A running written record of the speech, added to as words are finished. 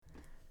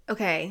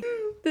Okay,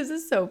 this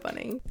is so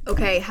funny.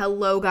 Okay,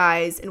 hello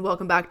guys, and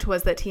welcome back to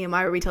Was That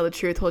TMI, where we tell the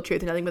truth, whole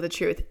truth, and nothing but the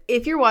truth.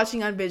 If you're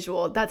watching on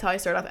visual, that's how I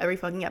start off every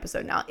fucking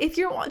episode now. If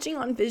you're watching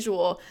on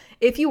visual,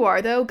 if you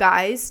are though,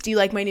 guys, do you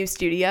like my new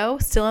studio?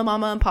 Still in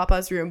Mama and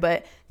Papa's room,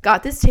 but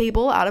got this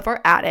table out of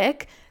our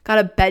attic. Got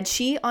a bed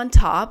sheet on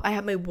top. I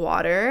have my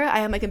water. I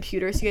have my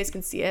computer so you guys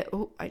can see it.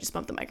 Oh, I just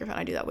bumped the microphone.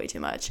 I do that way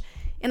too much.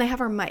 And I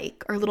have our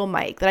mic, our little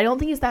mic that I don't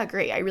think is that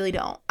great. I really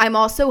don't. I'm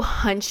also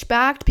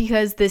hunchbacked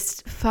because this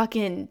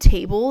fucking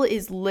table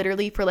is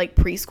literally for like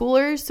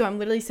preschoolers. So I'm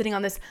literally sitting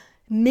on this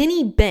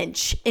mini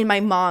bench in my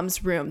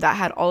mom's room that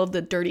had all of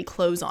the dirty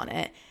clothes on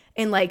it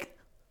and like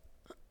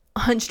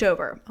hunched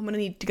over. I'm going to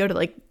need to go to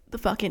like the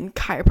fucking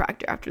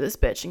chiropractor after this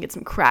bitch and get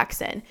some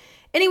cracks in.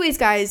 Anyways,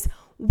 guys,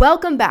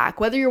 welcome back.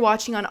 Whether you're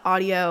watching on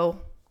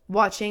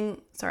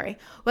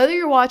whether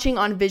you're watching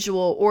on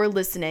visual or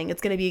listening,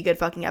 it's going to be a good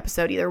fucking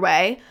episode either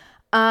way.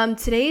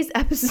 Today's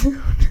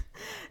episode,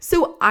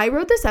 so I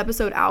wrote this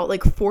episode out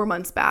like 4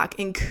 months back,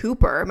 and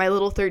Cooper, my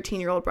little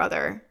 13-year-old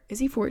brother, is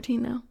he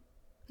 14 now?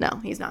 No,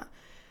 he's not.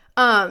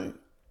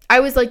 I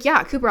was like,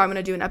 yeah, Cooper, I'm going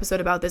to do an episode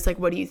about this. Like,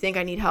 what do you think?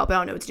 I need help. I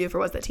don't know what to do for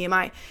What's That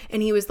TMI?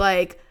 And he was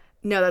like,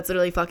 no, that's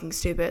literally fucking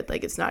stupid.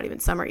 Like, it's not even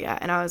summer yet.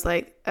 And I was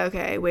like,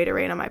 okay, way to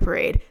rain on my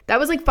parade. That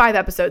was like 5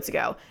 episodes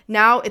ago.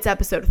 Now it's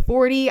episode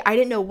 40. I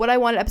didn't know what I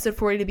wanted episode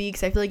 40 to be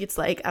because I feel like it's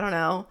like, I don't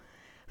know,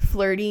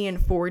 flirty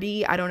and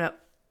 40. I don't know.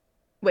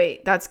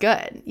 Wait, that's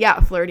good. Yeah,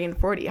 flirty and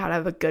 40. How to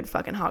have a good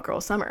fucking hot girl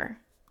summer.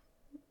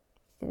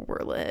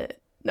 We're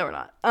lit. No, we're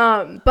not.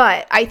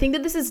 But I think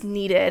that this is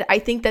needed. I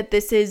think that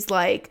this is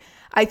like,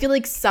 I feel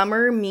like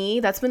summer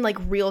me, that's when like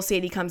real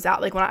Sadie comes out.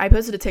 Like when I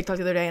posted a TikTok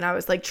the other day and I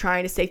was like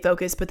trying to stay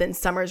focused, but then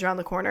summer's around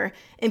the corner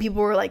and people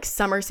were like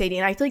summer Sadie.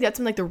 And I feel like that's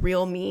when like the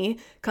real me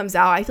comes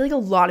out. I feel like a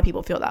lot of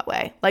people feel that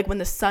way. Like when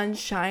the sun's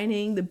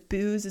shining, the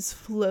booze is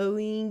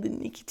flowing, the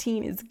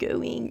nicotine is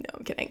going. No,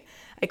 I'm kidding.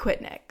 I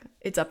quit Nick.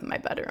 It's up in my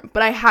bedroom,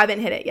 but I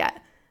haven't hit it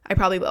yet. I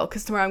probably will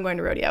because tomorrow I'm going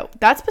to rodeo.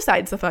 That's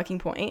besides the fucking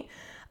point.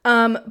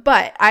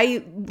 But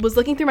I was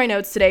looking through my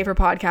notes today for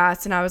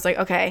podcasts and I was like,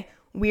 okay,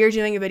 we are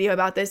doing a video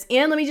about this.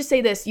 And let me just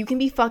say this. You can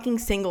be fucking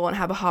single and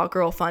have a hot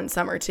girl fun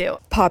summer too.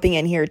 Popping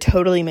in here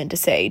totally meant to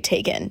say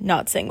taken,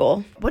 not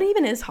single. What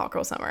even is hot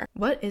girl summer?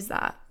 What is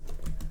that?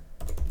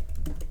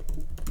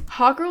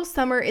 Hot girl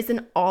summer is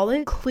an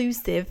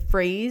all-inclusive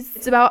phrase.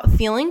 It's about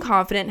feeling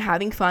confident,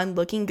 having fun,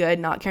 looking good,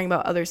 not caring about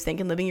what others think,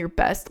 and living your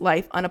best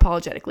life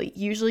unapologetically,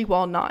 usually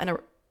while not in a...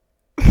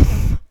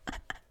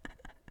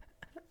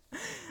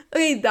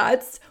 Okay,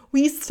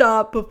 we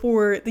stop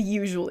before the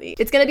usually.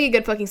 It's gonna be a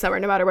good fucking summer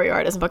no matter where you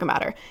are. It doesn't fucking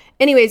matter.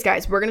 Anyways,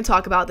 guys, we're gonna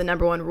talk about the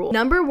number one rule.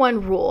 Number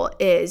one rule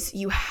is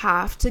you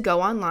have to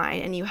go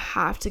online and you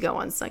have to go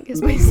on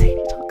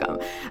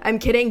sunkissbysadie.com. I'm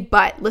kidding,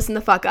 but listen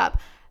the fuck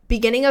up.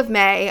 Beginning of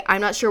May,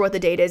 I'm not sure what the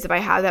date is. If I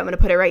have that, I'm gonna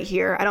put it right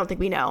here. I don't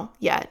think we know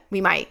yet. We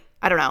might.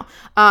 I don't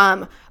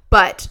know.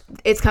 But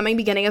it's coming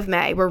beginning of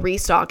May. We're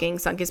restocking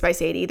Sunkissed by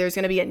Sadie. There's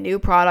going to be a new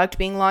product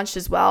being launched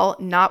as well.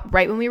 Not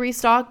right when we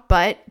restock,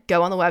 but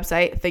go on the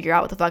website, figure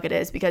out what the fuck it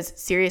is. Because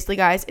seriously,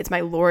 guys, it's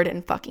my Lord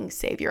and fucking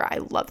Savior. I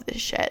love this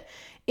shit.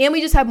 And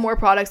we just have more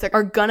products that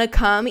are going to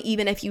come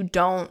even if you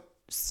don't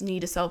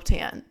need a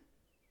self-tan.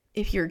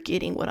 If you're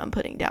getting what I'm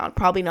putting down.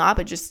 Probably not,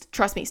 but just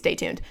trust me, stay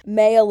tuned.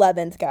 May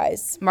 11th,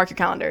 guys. Mark your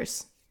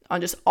calendars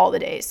on just all the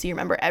days so you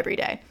remember every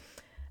day.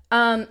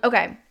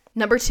 Okay.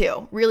 Number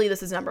 2, really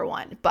this is number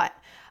 1, but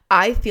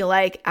I feel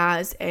like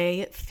as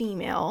a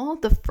female,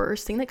 the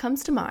first thing that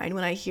comes to mind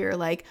when I hear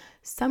like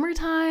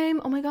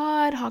summertime, oh my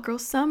God, hot girl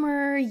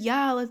summer,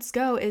 yeah, let's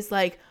go, is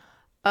like,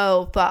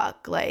 oh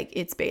fuck, like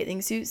it's bathing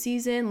suit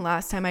season.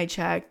 Last time I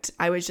checked,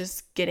 I was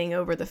just getting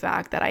over the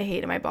fact that I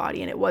hated my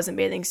body and it wasn't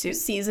bathing suit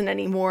season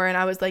anymore. And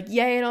I was like,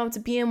 yay, I don't have to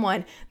be in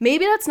one.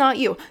 Maybe that's not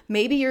you.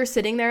 Maybe you're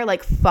sitting there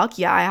like, fuck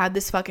yeah, I had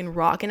this fucking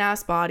rockin'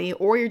 ass body.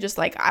 Or you're just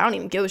like, I don't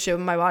even give a shit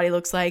what my body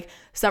looks like.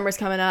 Summer's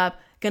coming up,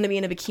 gonna be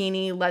in a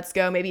bikini, let's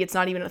go. Maybe it's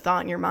not even a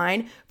thought in your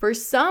mind. For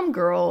some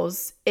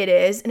girls, it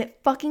is, and it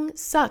fucking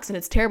sucks and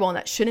it's terrible and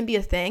that shouldn't be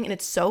a thing and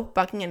it's so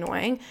fucking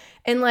annoying.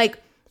 And like,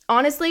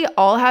 honestly,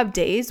 I'll have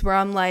days where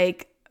I'm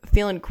like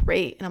feeling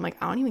great and I'm like,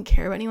 I don't even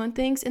care what anyone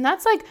thinks. And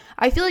that's like,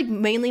 I feel like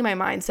mainly my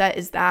mindset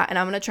is that. And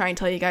I'm going to try and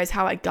tell you guys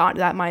how I got to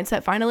that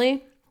mindset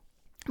finally.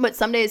 But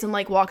some days I'm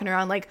like walking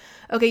around like,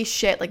 okay,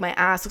 shit, like my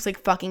ass looks like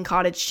fucking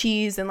cottage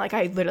cheese. And like,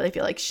 I literally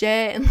feel like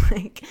shit. And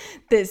like,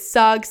 this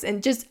sucks.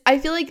 And just, I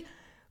feel like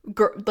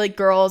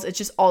girls, it's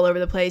just all over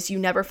the place. You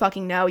never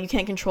fucking know. You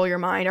can't control your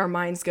mind. Our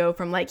minds go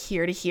from like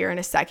here to here in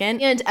a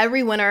second. And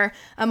every winter,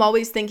 I'm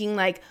always thinking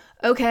like,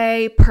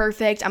 okay,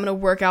 perfect. I'm going to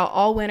work out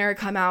all winter,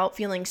 come out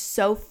feeling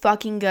so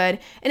fucking good.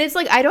 And it's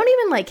like, I don't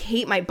even like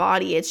hate my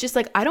body. It's just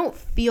like, I don't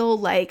feel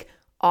like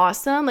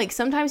awesome. Like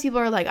sometimes people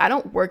are like, I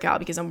don't work out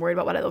because I'm worried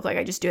about what I look like.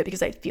 I just do it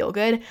because I feel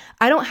good.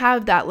 I don't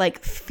have that like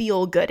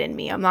feel good in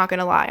me. I'm not going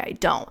to lie. I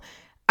don't.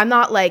 I'm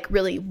not like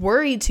really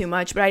worried too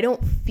much, but I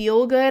don't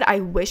feel good. I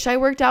wish I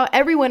worked out.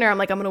 Every winter I'm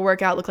like, I'm going to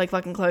work out, look like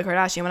fucking Khloe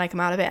Kardashian when I come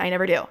out of it. I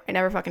never do. I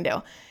never fucking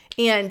do.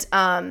 And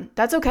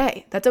that's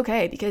okay. That's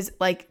okay because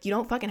like you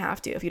don't fucking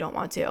have to if you don't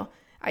want to.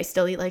 I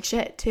still eat like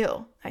shit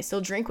too. I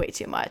still drink way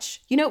too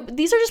much. You know,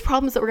 these are just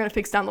problems that we're going to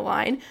fix down the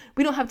line.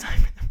 We don't have time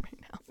for them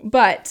right now.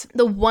 But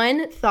the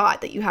one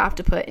thought that you have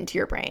to put into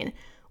your brain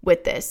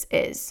with this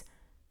is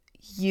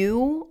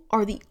you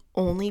are the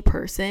only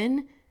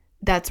person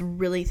that's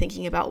really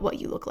thinking about what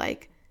you look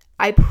like.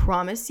 I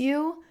promise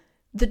you,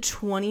 the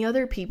 20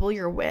 other people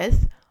you're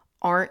with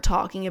aren't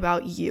talking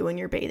about you and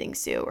your bathing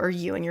suit or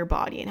you and your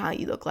body and how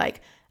you look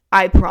like.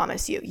 I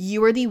promise you,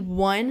 you are the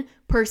one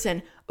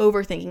person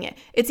overthinking it.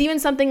 It's even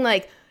something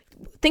like,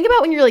 think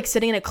about when you're like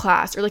sitting in a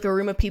class or like a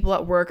room of people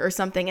at work or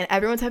something and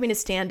everyone's having to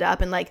stand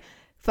up and like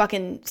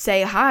fucking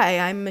say, hi,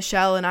 I'm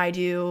Michelle and I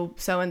do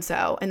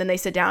so-and-so. And then they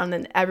sit down and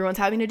then everyone's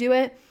having to do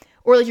it.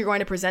 Or like you're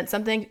going to present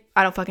something,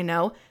 I don't fucking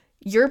know.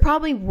 You're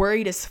probably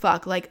worried as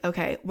fuck, like,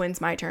 okay, when's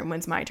my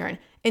turn?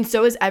 And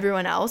so is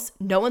everyone else.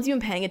 No one's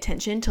even paying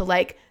attention to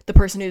like the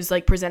person who's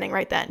like presenting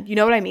right then. You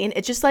know what I mean?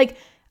 It's just like,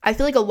 I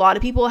feel like a lot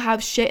of people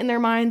have shit in their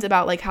minds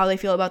about like how they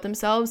feel about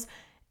themselves.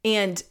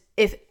 And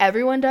if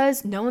everyone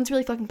does, no one's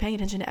really fucking paying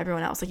attention to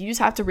everyone else. Like you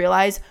just have to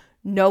realize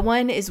no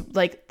one is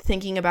like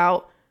thinking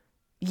about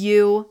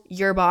you,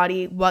 your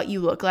body, what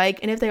you look like.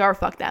 And if they are,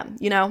 fuck them,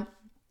 you know?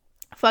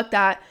 Fuck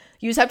that.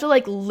 You just have to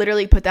like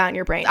literally put that in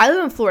your brain. I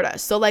live in Florida.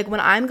 So like when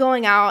I'm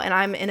going out and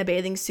I'm in a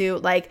bathing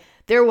suit, like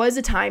there was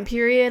a time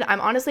period, I'm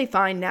honestly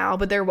fine now,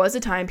 but there was a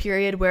time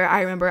period where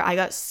I remember I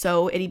got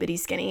so itty bitty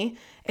skinny.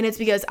 And it's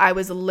because I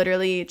was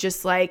literally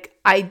just like,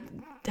 I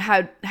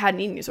had an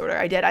eating disorder.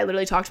 I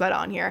literally talked about it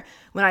on here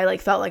when I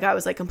like felt like I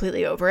was like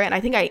completely over it. And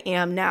I think I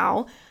am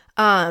now.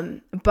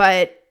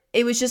 But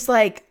it was just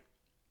like,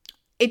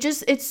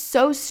 it's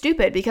so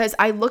stupid because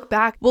I look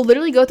back, we'll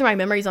literally go through my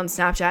memories on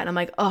Snapchat and I'm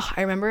like, oh,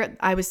 I remember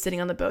I was sitting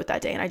on the boat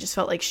that day and I just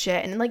felt like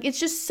shit. And like, it's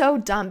just so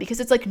dumb because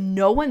it's like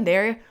no one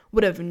there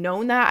would have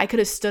known that. I could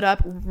have stood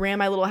up, ran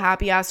my little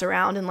happy ass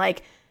around and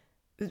like,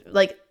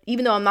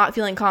 even though I'm not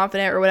feeling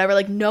confident or whatever,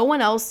 like no one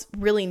else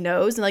really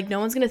knows. And like, no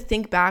one's going to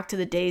think back to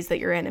the days that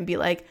you're in and be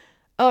like,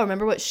 oh,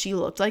 remember what she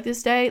looked like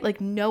this day? Like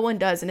no one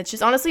does. And it's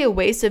just honestly a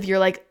waste of your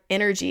like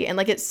energy. And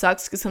like, it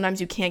sucks because sometimes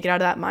you can't get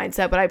out of that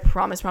mindset, but I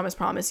promise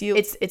you,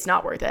 it's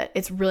not worth it.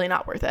 It's really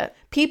not worth it.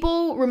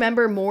 People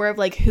remember more of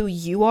like who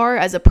you are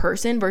as a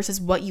person versus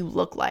what you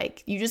look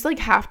like. You just like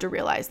have to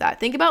realize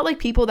that. Think about like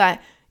people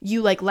that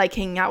you like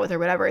hanging out with or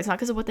whatever. It's not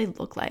because of what they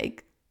look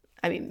like.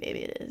 I mean, maybe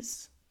it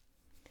is.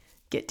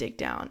 Get dick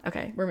down.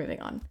 Okay, we're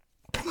moving on.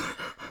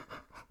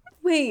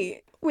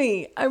 Wait,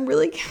 I'm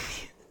really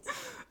confused.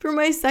 For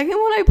my second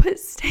one, I put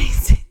stay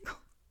single.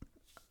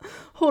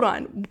 Hold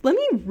on. Let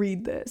me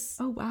read this.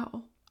 Oh,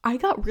 wow. I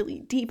got really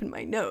deep in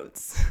my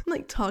notes. I'm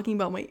like talking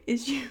about my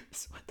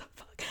issues. What the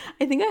fuck?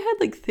 I think I had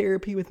like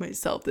therapy with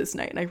myself this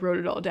night and I wrote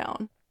it all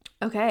down.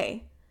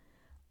 Okay.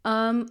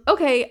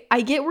 Okay.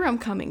 I get where I'm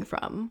coming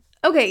from.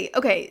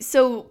 Okay.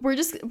 So we're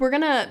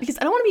gonna, because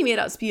I don't want to be made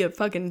out to be a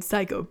fucking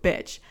psycho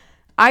bitch.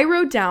 I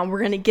wrote down, we're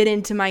going to get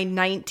into my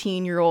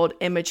 19-year-old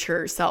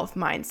immature self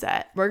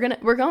mindset. We're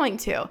going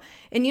to.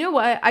 And you know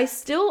what?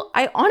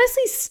 I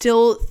honestly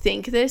still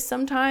think this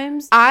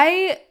sometimes.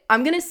 I'm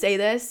going to say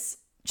this.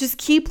 Just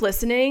keep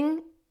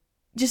listening.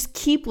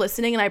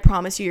 And I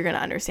promise you're going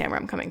to understand where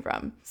I'm coming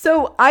from.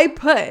 So I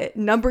put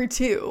number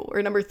 2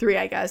 or number 3,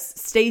 I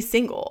guess, stay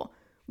single,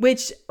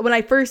 which when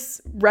I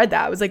first read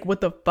that, I was like,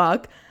 what the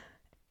fuck?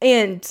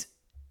 And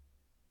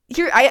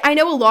here, I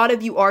know a lot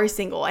of you are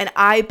single, and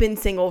I've been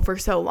single for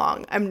so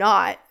long. I'm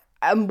not.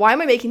 Why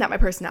am I making that my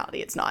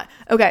personality? It's not.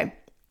 Okay,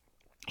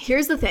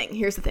 here's the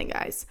thing,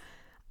 guys.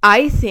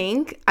 I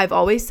think I've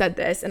always said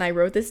this, and I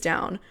wrote this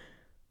down.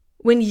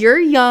 When you're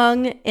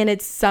young and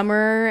it's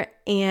summer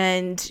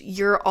and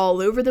you're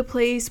all over the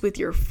place with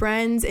your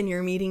friends and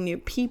you're meeting new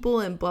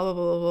people and blah, blah,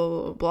 blah, blah,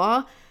 blah, blah,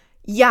 blah.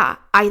 Yeah,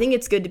 I think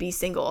it's good to be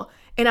single.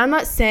 And I'm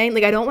not saying,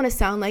 like, I don't want to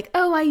sound like,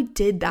 oh, I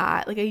did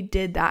that.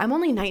 I'm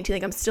only 19.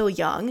 Like, I'm still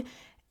young.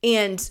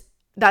 And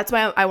that's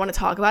why I want to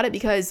talk about it,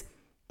 because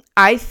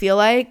I feel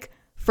like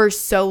for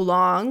so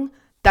long,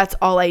 that's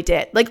all I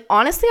did. Like,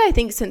 honestly, I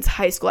think since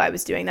high school, I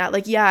was doing that.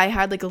 Like, yeah, I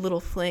had like a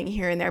little fling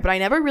here and there, but I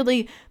never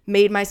really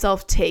made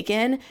myself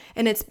taken.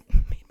 And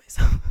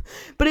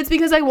but it's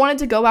because I wanted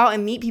to go out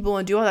and meet people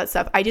and do all that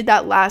stuff. I did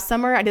that last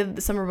summer. I did it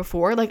the summer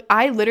before. Like,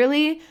 I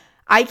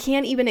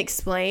can't even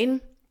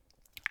explain.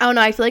 I don't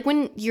know. I feel like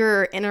when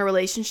you're in a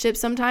relationship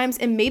sometimes,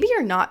 and maybe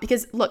you're not,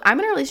 because look, I'm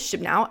in a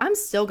relationship now. I'm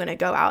still going to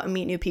go out and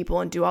meet new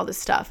people and do all this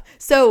stuff.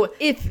 So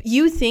if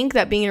you think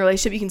that being in a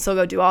relationship, you can still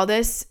go do all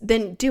this,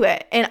 then do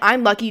it. And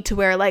I'm lucky to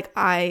where like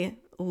I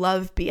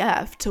love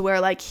BF to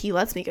where like he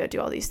lets me go do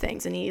all these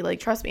things and he like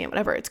trusts me and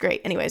whatever. It's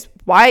great. Anyways,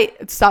 why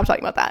stop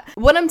talking about that?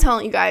 What I'm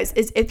telling you guys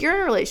is if you're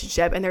in a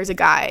relationship and there's a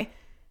guy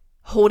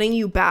holding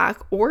you back,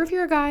 or if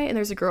you're a guy and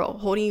there's a girl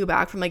holding you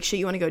back from like shit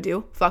you want to go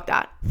do, fuck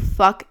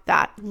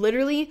that.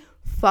 Literally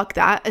fuck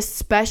that,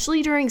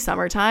 especially during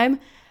summertime.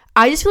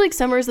 I just feel like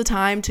summer is the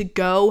time to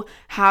go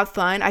have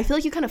fun. I feel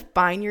like you kind of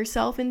find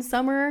yourself in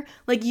summer.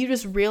 Like, you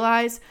just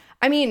realize,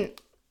 I mean,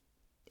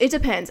 it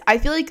depends. I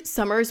feel like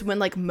summer's when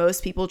like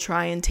most people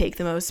try and take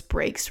the most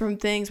breaks from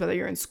things, whether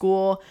you're in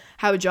school,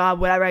 have a job,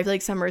 whatever. I feel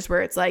like summer's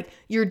where it's like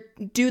you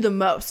do the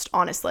most,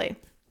 honestly.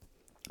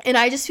 And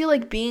I just feel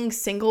like being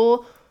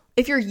single,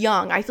 if you're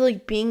young, I feel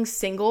like being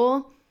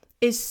single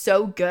is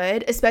so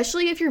good,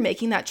 especially if you're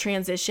making that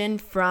transition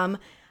from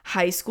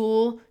high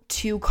school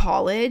to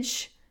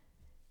college.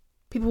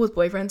 People with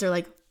boyfriends are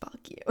like, fuck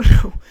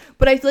you.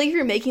 But I feel like if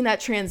you're making that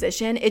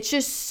transition, it's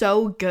just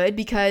so good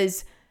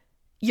because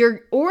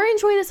or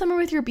enjoy the summer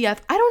with your BF.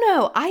 I don't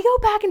know. I go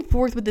back and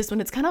forth with this one.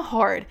 It's kind of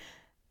hard.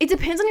 It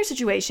depends on your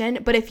situation.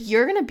 But if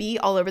you're going to be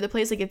all over the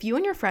place, like if you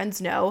and your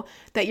friends know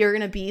that you're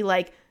going to be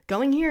like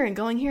going here and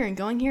going here and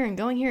going here and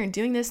going here and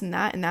doing this and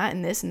that and that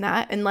and this and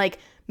that. And like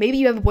maybe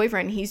you have a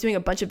boyfriend and he's doing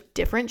a bunch of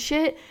different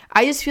shit.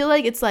 I just feel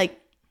like it's like,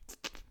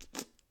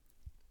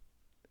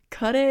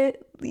 cut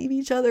it, leave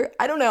each other.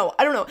 I don't know.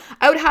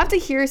 I would have to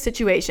hear a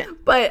situation.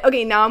 But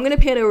okay, now I'm going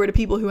to pan over to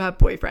people who have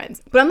boyfriends.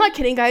 But I'm not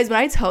kidding, guys. When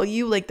I tell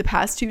you like the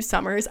past 2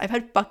 summers, I've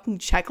had fucking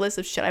checklists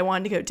of shit I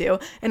wanted to go do.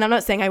 And I'm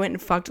not saying I went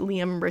and fucked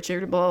Liam,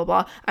 Richard, blah,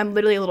 blah, blah. I'm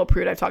literally a little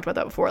prude. I've talked about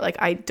that before. Like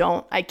I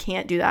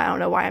can't do that. I don't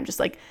know why. I'm just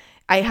like,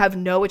 I have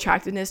no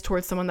attractiveness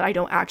towards someone that I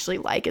don't actually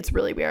like. It's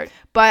really weird.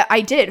 But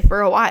I did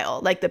for a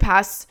while. Like the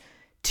past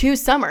 2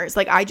 summers,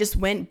 like I just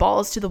went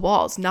balls to the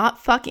walls,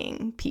 not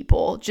fucking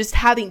people, just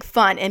having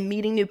fun and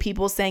meeting new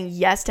people, saying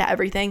yes to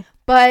everything.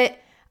 But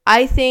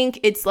I think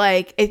it's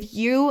like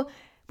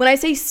when I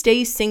say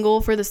stay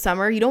single for the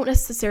summer, you don't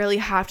necessarily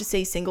have to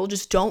stay single.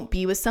 Just don't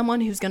be with someone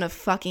who's going to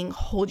fucking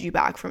hold you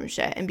back from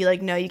shit and be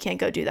like, no, you can't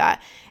go do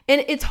that.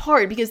 And it's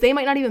hard because they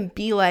might not even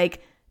be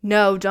like,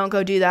 no, don't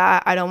go do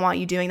that. I don't want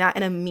you doing that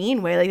in a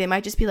mean way. Like they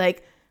might just be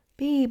like,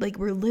 babe, like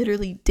we're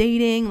literally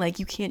dating, like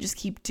you can't just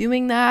keep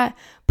doing that.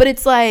 But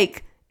it's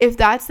like, if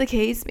that's the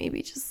case,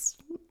 maybe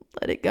just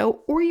let it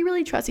go, or you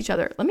really trust each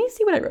other. Let me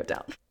see what I wrote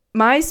down.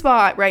 My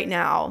spot right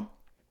now,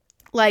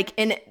 like,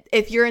 and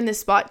if you're in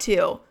this spot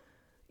too,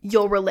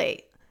 you'll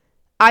relate.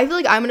 I feel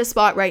like I'm in a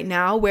spot right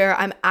now where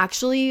I'm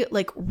actually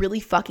like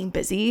really fucking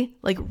busy.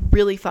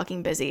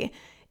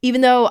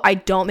 Even though I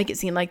don't make it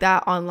seem like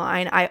that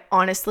online, I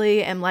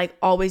honestly am like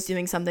always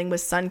doing something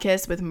with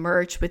Sunkist, with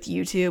merch, with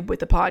YouTube,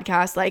 with the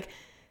podcast. Like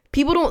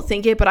people don't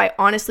think it, but I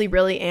honestly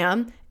really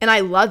am. And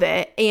I love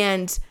it.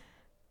 And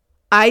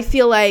I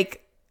feel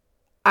like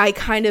I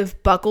kind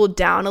of buckled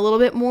down a little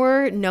bit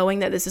more knowing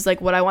that this is like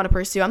what I want to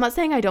pursue. I'm not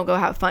saying I don't go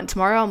have fun.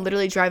 Tomorrow I'm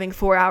literally driving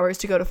 4 hours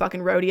to go to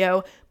fucking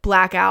rodeo,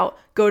 black out,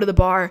 go to the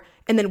bar,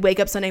 and then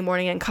wake up Sunday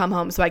morning and come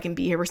home so I can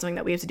be here for something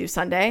that we have to do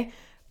Sunday.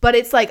 But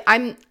it's like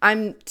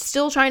I'm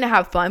still trying to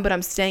have fun, but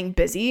I'm staying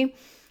busy.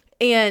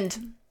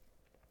 And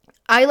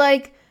I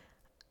like,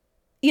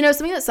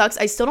 something that sucks,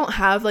 I still don't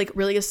have like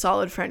really a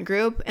solid friend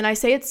group. And I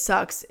say it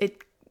sucks.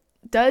 It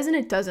does and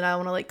it doesn't. I don't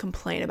want to like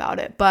complain about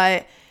it.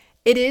 But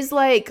it is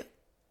like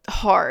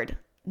hard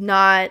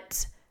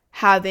not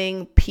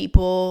having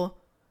people,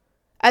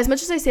 as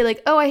much as I say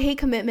like, oh, I hate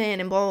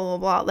commitment and blah, blah,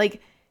 blah, blah.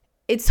 Like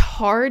it's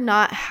hard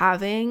not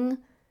having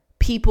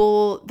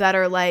people that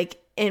are like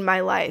in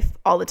my life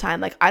all the time.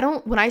 Like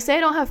when I say I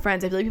don't have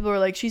friends, I feel like people are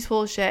like, she's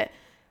full of shit.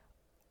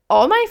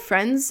 All my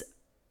friends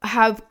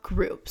have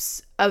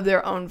groups of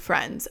their own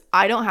friends.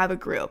 I don't have a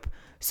group.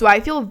 So I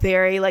feel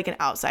very like an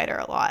outsider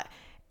a lot.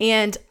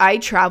 And I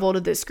travel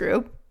to this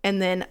group, and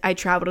then I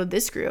travel to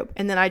this group,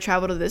 and then I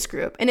travel to this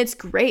group. And it's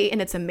great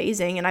and it's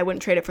amazing and I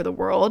wouldn't trade it for the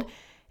world.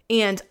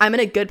 And I'm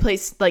in a good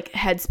place, like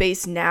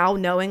headspace now,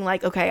 knowing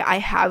like, okay, I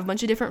have a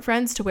bunch of different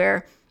friends to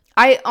where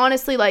I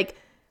honestly like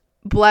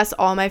bless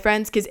all my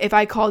friends, because if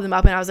I called them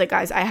up and I was like,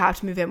 guys, I have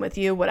to move in with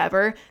you,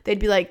 whatever, they'd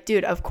be like,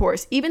 dude, of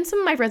course. Even some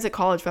of my friends at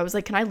college, if I was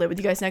like, can I live with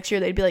you guys next year,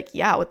 they'd be like,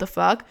 yeah, what the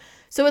fuck.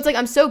 So it's like,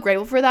 I'm so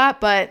grateful for that.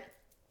 But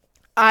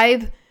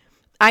I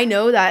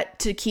know that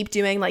to keep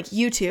doing like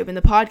YouTube and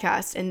the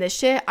podcast and this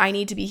shit, I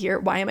need to be here.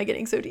 Why am I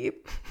getting so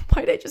deep?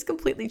 Why did I just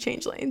completely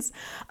change lanes?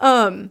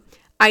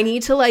 I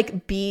need to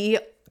like be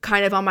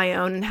kind of on my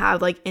own and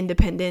have like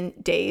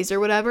independent days or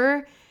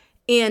whatever.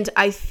 And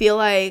I feel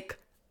like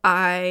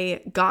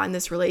I got in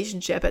this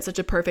relationship at such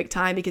a perfect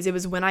time, because it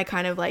was when I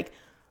kind of like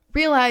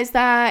realized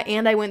that,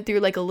 and I went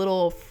through like a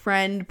little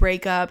friend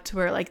breakup to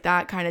where like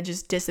that kind of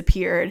just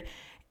disappeared.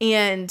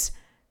 And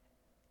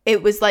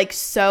it was like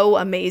so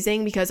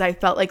amazing, because I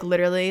felt like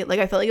literally, like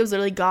I felt like it was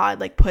literally God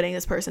like putting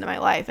this person in my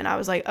life. And I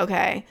was like,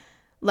 okay,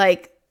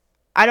 like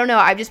I don't know,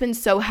 I've just been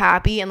so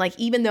happy. And like,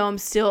 even though I'm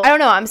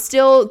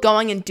still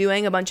going and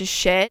doing a bunch of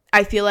shit,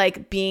 I feel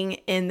like being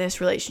in this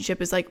relationship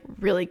is like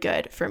really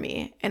good for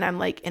me, and I'm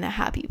like in a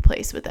happy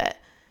place with it.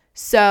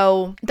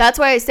 So that's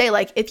why I say,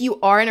 like, if you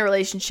are in a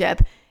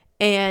relationship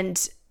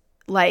and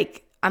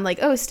like, I'm like,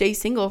 oh, stay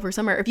single for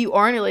summer. If you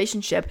are in a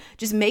relationship,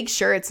 just make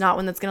sure it's not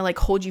one that's gonna like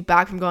hold you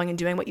back from going and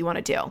doing what you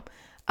want to do.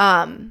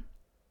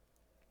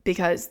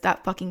 Because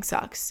that fucking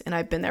sucks, and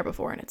I've been there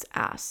before and it's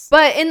ass.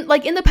 But in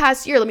the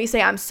past year, let me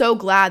say I'm so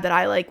glad that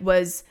I like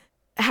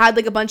had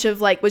like a bunch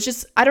of like, was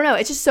just, I don't know,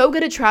 it's just so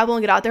good to travel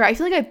and get out there. I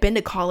feel like I've been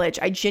to college.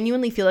 I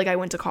genuinely feel like I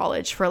went to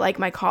college for like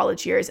my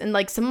college years, and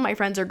like some of my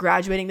friends are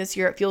graduating this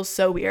year. It feels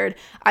so weird.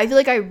 I feel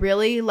like I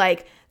really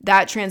like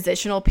that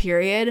transitional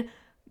period,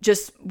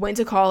 just went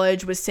to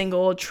college, was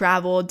single,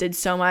 traveled, did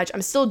so much.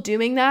 I'm still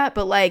doing that,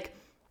 but like,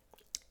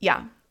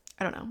 yeah,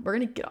 I don't know. We're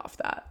going to get off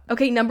that.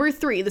 Okay, number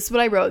 3. This is what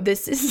I wrote.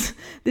 This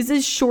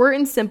is short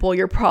and simple.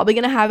 You're probably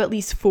going to have at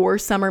least 4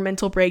 summer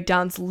mental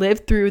breakdowns.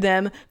 Live through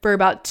them for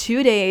about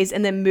 2 days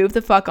and then move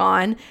the fuck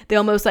on.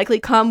 They'll most likely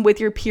come with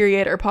your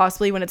period or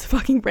possibly when it's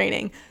fucking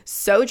raining.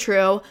 So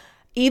true.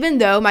 Even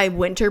though my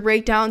winter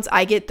breakdowns,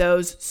 I get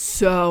those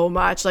so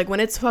much. Like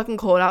when it's fucking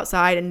cold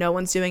outside and no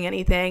one's doing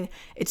anything,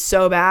 it's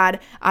so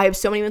bad. I have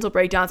so many mental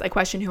breakdowns. I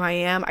question who I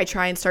am. I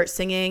try and start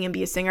singing and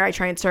be a singer. I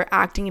try and start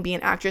acting and be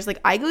an actress. Like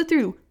I go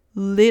through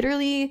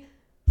literally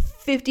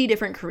 50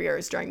 different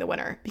careers during the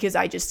winter because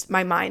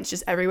my mind's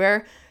just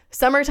everywhere.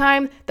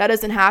 Summertime, that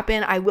doesn't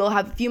happen. I will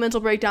have a few mental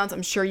breakdowns.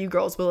 I'm sure you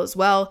girls will as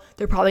well.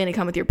 They're probably going to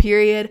come with your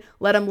period.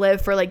 Let them live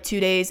for like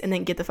 2 days and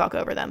then get the fuck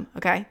over them,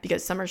 okay?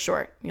 Because summer's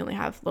short. You only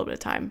have a little bit of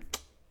time.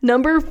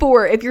 Number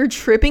 4, if you're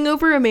tripping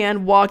over a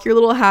man, walk your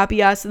little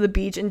happy ass to the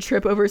beach and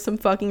trip over some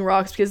fucking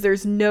rocks because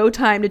there's no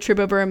time to trip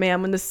over a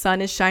man when the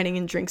sun is shining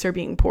and drinks are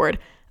being poured.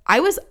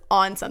 I was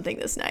on something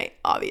this night,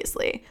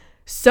 obviously.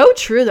 So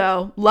true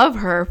though. Love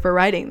her for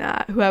writing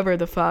that. Whoever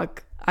the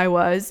fuck I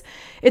was.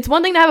 It's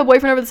one thing to have a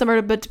boyfriend over the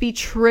summer, but to be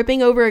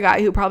tripping over a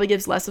guy who probably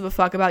gives less of a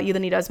fuck about you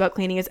than he does about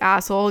cleaning his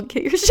asshole.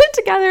 Get your shit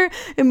together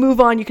and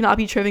move on. You cannot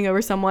be tripping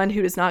over someone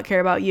who does not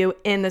care about you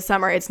in the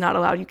summer. It's not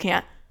allowed. You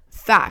can't.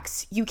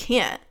 Facts. You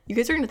can't. You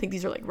guys are going to think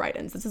these are like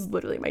write-ins. This is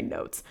literally my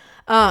notes.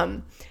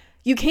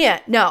 You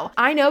can't. No.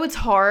 I know it's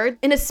hard.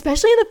 And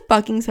especially in the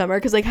fucking summer.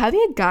 Because like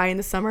having a guy in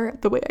the summer,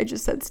 the way I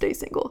just said stay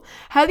single.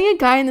 Having a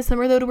guy in the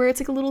summer though to where it's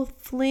like a little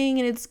fling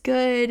and it's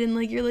good. And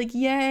like you're like,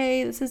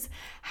 yay, this is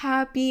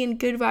happy and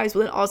good vibes.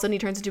 But then all of a sudden he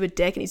turns into a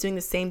dick and he's doing the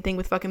same thing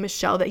with fucking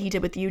Michelle that he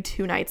did with you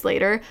 2 nights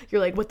later.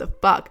 You're like, what the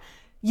fuck?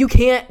 You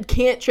can't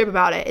trip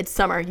about it. It's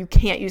summer. You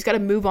can't. You just got to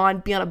move on.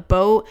 Be on a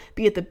boat.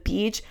 Be at the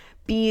beach.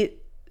 Be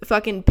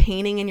fucking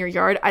painting in your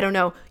yard. I don't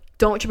know.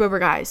 Don't trip over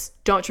guys.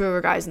 Don't trip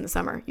over guys in the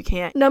summer. You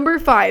can't. Number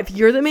 5,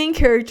 you're the main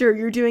character.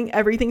 You're doing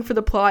everything for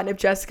the plot. And if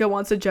Jessica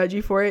wants to judge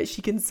you for it,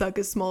 she can suck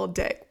a small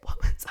dick. What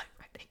was I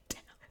writing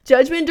down?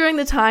 Judgment during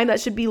the time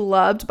that should be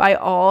loved by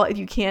all. If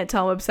you can't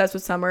tell I'm obsessed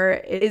with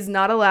summer, it is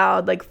not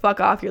allowed. Like, fuck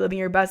off. You're living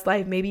your best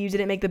life. Maybe you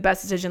didn't make the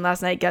best decision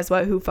last night. Guess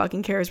what? Who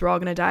fucking cares? We're all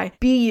gonna die.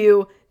 Be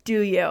you.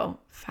 Do you.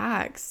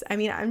 Facts. I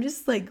mean, I'm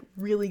just like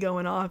really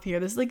going off here.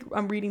 This is like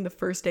I'm reading the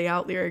First Day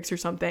Out lyrics or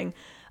something.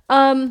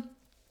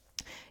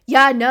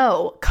 Yeah,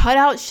 no, cut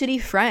out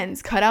shitty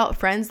friends. Cut out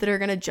friends that are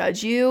going to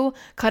judge you.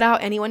 Cut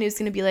out anyone who's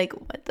going to be like,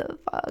 what the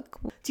fuck?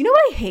 Do you know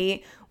what I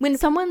hate? When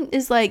someone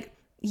is like,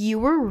 you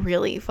were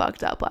really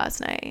fucked up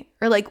last night.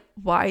 Or like,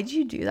 why'd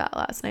you do that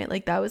last night?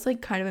 Like, that was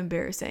like kind of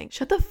embarrassing.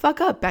 Shut the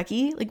fuck up,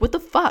 Becky. Like, what the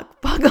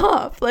fuck? Fuck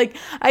off. Like,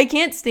 I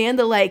can't stand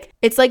the like,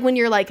 it's like when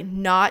you're like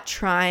not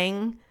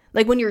trying,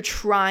 like when you're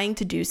trying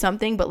to do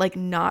something, but like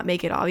not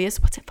make it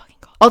obvious. What's it fucking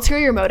called?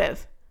 Ulterior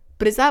motive.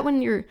 But is that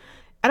when you're,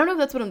 I don't know if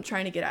that's what I'm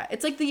trying to get at.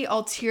 It's like the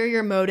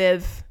ulterior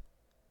motive.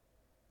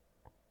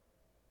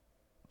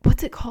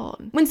 What's it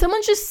called? When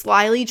someone's just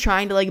slyly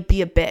trying to like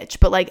be a bitch,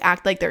 but like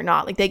act like they're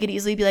not. Like they could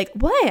easily be like,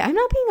 what? I'm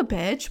not being a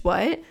bitch.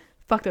 What?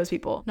 Fuck those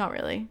people. Not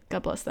really.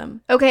 God bless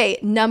them. Okay,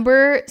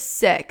 number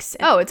 6.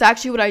 Oh, it's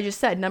actually what I just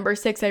said. Number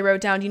 6, I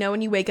wrote down, you know,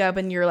 when you wake up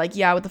and you're like,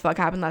 yeah, what the fuck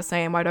happened last night?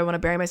 And why do I want to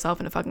bury myself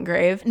in a fucking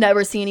grave?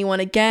 Never see anyone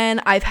again.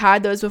 I've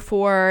had those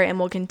before and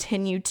will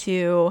continue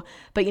to.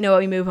 But you know what?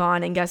 We move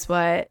on. And guess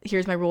what?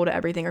 Here's my rule to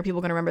everything. Are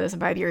people going to remember this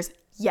in 5 years?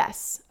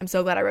 Yes. I'm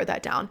so glad I wrote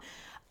that down.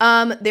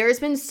 There's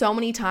been so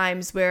many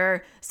times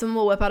where someone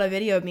will whip out a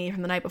video of me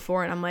from the night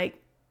before and I'm like,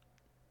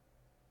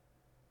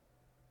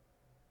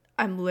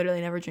 I'm literally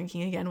never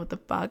drinking again. What the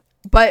fuck?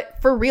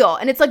 But for real.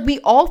 And it's like,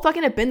 we all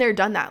fucking have been there,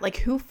 done that. Like,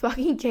 who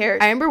fucking cares?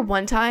 I remember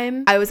one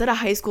time I was at a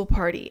high school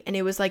party and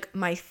it was like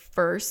my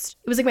first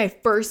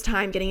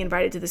time getting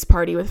invited to this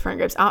party with friend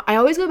groups. I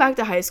always go back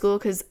to high school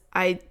because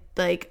I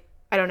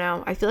don't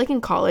know. I feel like in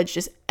college,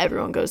 just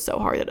everyone goes so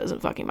hard that it doesn't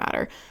fucking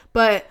matter.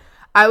 But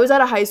I was at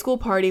a high school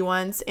party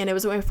once and it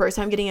was my first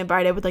time getting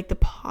invited with like the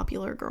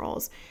popular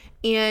girls.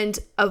 And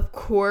of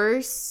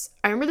course,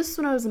 I remember this was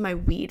when I was in my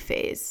weed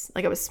phase.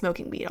 Like I was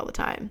smoking weed all the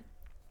time.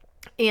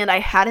 And I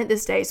hadn't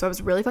this day, so I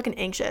was really fucking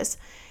anxious.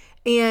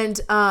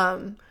 And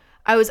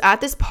I was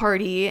at this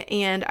party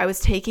and I was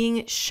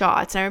taking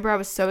shots. And I remember I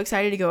was so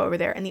excited to go over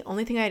there. And the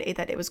only thing I had ate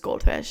that day was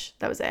goldfish.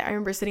 That was it. I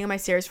remember sitting on my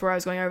stairs before I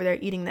was going over there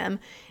eating them.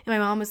 And my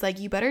mom was like,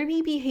 you better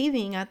be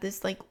behaving at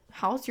this like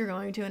house you're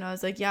going to. And I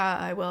was like, yeah,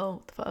 I will.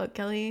 What the fuck,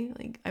 Kelly?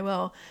 Like, I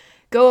will.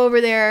 Go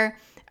over there.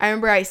 I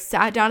remember I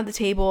sat down at the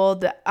table.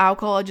 The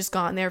alcohol had just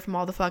gotten there from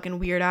all the fucking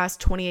weird ass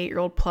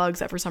 28-year-old plugs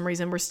that for some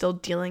reason were still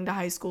dealing to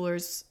high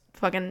schoolers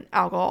fucking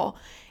alcohol.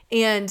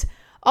 And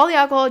all the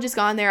alcohol had just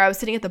gone there. I was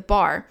sitting at the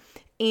bar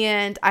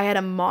and I had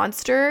a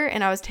Monster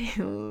and I was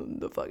taking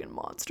the fucking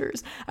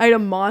monsters. I had a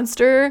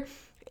Monster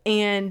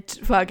and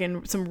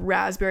fucking some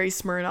raspberry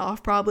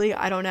Smirnoff probably,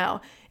 I don't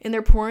know. And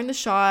they're pouring the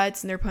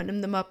shots and they're putting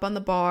them up on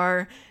the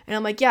bar. And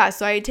I'm like, yeah,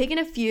 so I had taken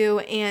a few,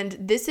 and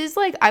this is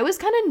like, I was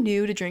kind of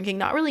new to drinking,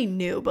 not really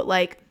new, but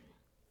like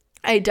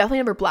I definitely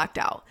never blacked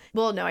out.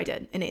 Well, no, I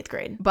did in 8th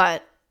grade,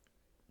 but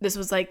this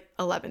was like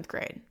 11th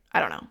grade.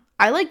 I don't know.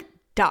 I like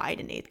died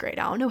in 8th grade.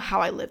 I don't know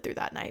how I lived through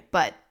that night,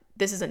 but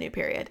this is a new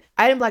period.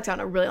 I hadn't blacked out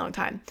in a really long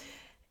time.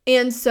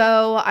 And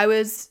so I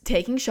was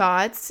taking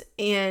shots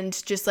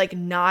and just like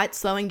not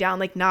slowing down,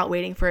 like not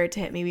waiting for it to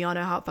hit me. We all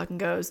know how it fucking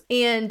goes.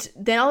 And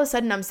then all of a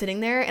sudden I'm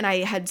sitting there and I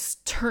had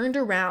turned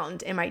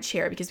around in my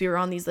chair because we were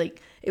on these like,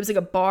 it was like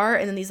a bar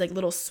and then these like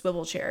little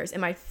swivel chairs.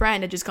 And my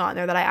friend had just gotten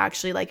there that I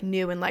actually like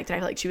knew and liked. And I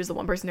felt like she was the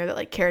one person there that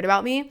like cared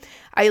about me.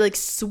 I like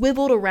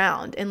swiveled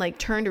around and like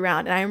turned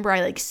around. And I remember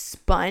I like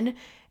spun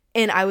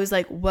and I was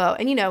like, whoa.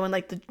 And you know, when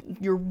like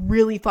you're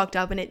really fucked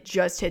up and it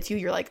just hits you,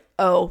 you're like,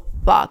 oh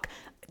fuck.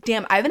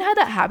 Damn, I haven't had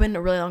that happen in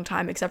a really long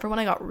time, except for when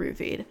I got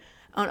roofied. I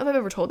don't know if I've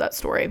ever told that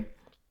story.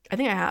 I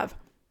think I have.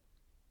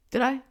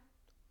 Did I?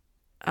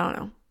 I don't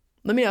know.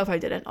 Let me know if I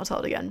didn't. I'll tell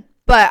it again.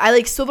 But I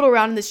like swiveled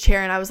around in this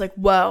chair and I was like,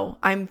 whoa,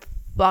 I'm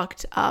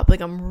fucked up.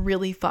 Like I'm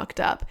really fucked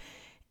up.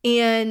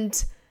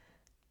 And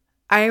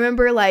I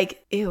remember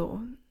like,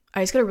 ew,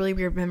 I just got a really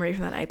weird memory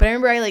from that night. But I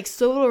remember I like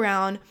swiveled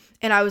around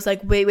and I was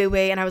like,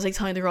 wait. And I was like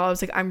telling the girl, I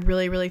was like, I'm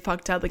really, really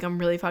fucked up. Like I'm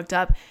really fucked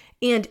up.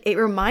 And it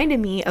reminded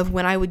me of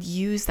when I would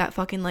use that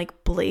fucking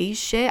like Blaze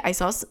shit. I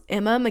saw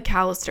Emma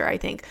McAllister, I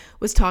think,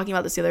 was talking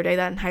about this the other day,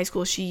 that in high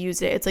school she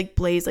used it. It's like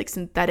Blaze, like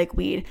synthetic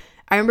weed.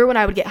 I remember when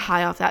I would get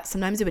high off that,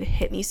 sometimes it would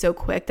hit me so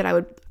quick that I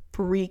would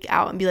freak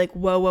out and be like,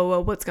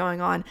 whoa, what's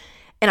going on?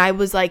 And I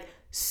was like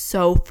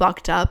so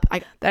fucked up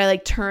that I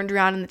like turned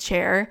around in the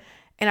chair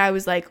and I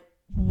was like,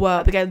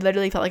 whoa. Like I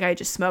literally felt like I had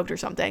just smoked or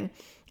something.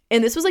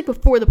 And this was like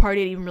before the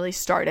party had even really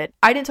started.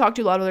 I didn't talk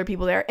to a lot of other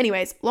people there.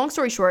 Anyways, long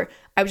story short,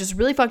 I was just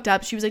really fucked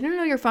up. She was like,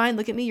 no, you're fine.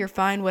 Look at me. You're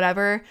fine.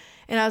 Whatever.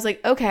 And I was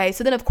like, okay.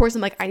 So then of course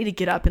I'm like, I need to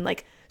get up and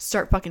like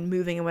start fucking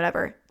moving and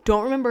whatever.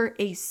 Don't remember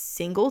a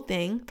single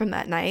thing from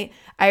that night.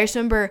 I just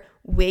remember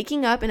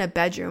waking up in a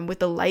bedroom with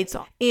the lights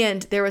on.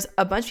 And there was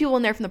a bunch of people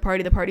in there from the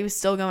party. The party was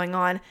still going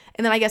on.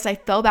 And then I guess I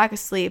fell back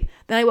asleep.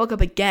 Then I woke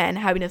up again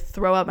having to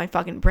throw up my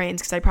fucking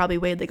brains because I probably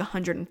weighed like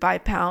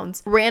 105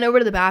 pounds. Ran over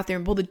to the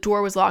bathroom. Well, the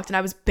door was locked and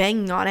I was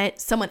banging on it.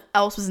 Someone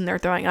else was in there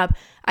throwing up.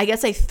 I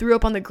guess I threw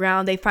up on the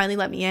ground. They finally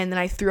let me in. Then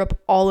I threw up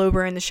all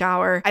over in the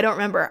shower. I don't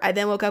remember. I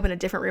then woke up in a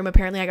different room.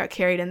 Apparently I got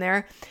carried in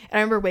there. And I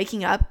remember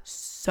waking up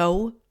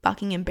so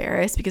fucking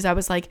embarrassed because I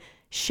was like,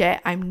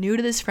 shit, I'm new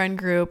to this friend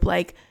group.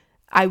 Like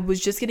I was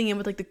just getting in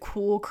with like the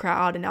cool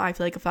crowd and now I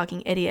feel like a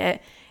fucking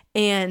idiot.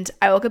 And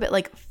I woke up at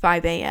like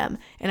 5 a.m.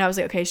 and I was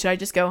like, okay, should I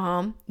just go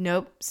home?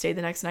 Nope. Stayed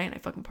the next night and I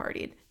fucking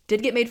partied.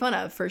 Did get made fun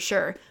of for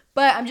sure.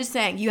 But I'm just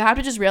saying, you have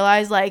to just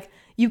realize like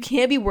you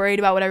can't be worried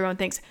about what everyone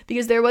thinks,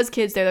 because there was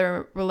kids there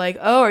that were like,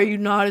 oh, are you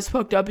not as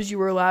fucked up as you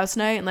were last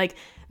night? And like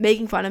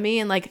making fun of me.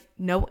 And like,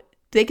 no,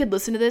 they could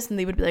listen to this and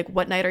they would be like,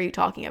 what night are you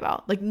talking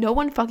about? Like no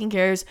one fucking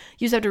cares.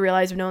 You just have to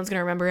realize if no one's going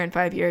to remember in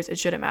 5 years, it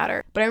shouldn't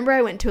matter. But I remember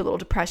I went into a little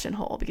depression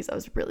hole because I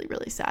was really,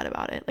 really sad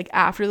about it. Like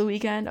after the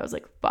weekend, I was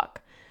like,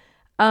 fuck.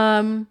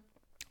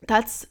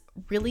 That's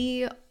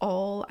really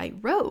all I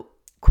wrote.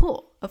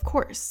 Cool. Of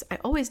course. I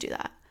always do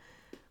that.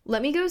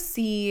 Let me go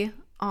see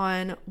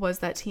on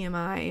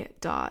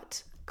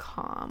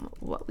wasthattmi.com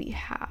what we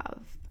have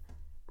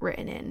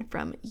written in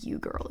from you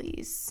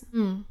girlies.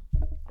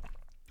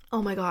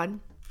 Oh my God.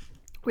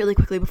 Really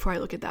quickly before I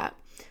look at that,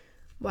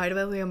 why do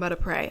I think I'm about to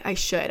pray? I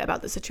should,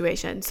 about the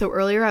situation. So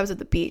earlier I was at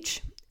the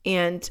beach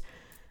and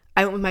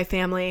I went with my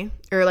family,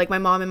 or like my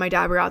mom and my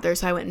dad were out there.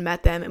 So I went and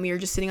met them and we were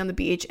just sitting on the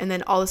beach. And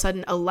then all of a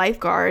sudden a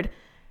lifeguard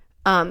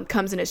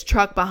comes in his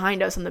truck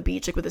behind us on the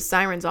beach, like with the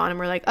sirens on. And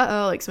we're like,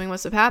 uh-oh, like something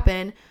must have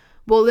happened.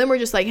 Well, then we're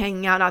just like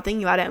hanging out, not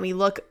thinking about it. And we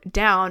look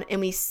down and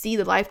we see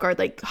the lifeguard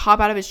like hop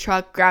out of his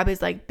truck, grab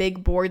his like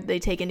big board they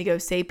take in to go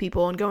save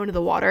people and go into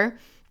the water.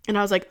 And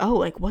I was like, oh,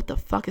 like what the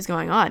fuck is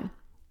going on?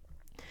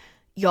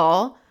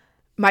 Y'all,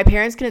 my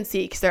parents couldn't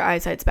see because their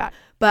eyesight's bad.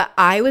 But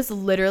I was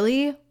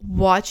literally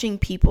watching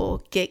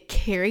people get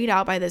carried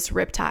out by this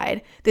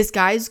riptide. This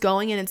guy's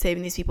going in and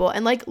saving these people.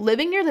 And like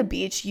living near the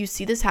beach, you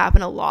see this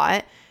happen a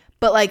lot.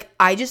 But like,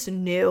 I just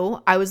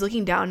knew, I was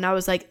looking down and I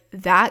was like,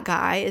 that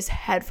guy is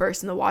head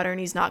first in the water and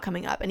he's not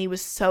coming up. And he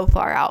was so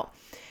far out.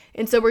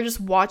 And so we're just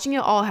watching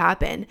it all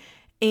happen.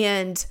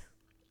 And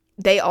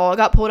they all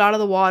got pulled out of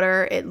the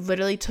water. It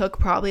literally took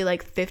probably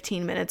like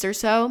 15 minutes or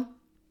so.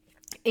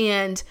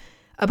 And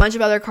a bunch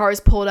of other cars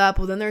pulled up.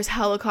 Well, then there's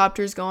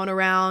helicopters going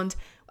around.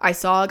 I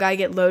saw a guy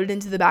get loaded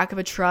into the back of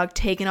a truck,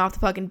 taken off the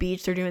fucking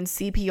beach. They're doing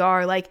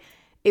CPR. Like,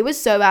 it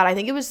was so bad. I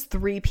think it was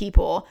 3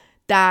 people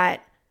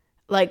that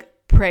like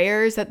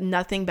prayers that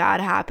nothing bad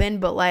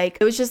happened, but like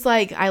it was just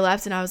like I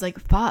left and I was like,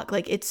 fuck,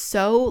 like it's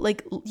so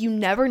like you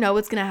never know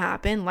what's gonna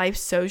happen.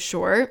 Life's so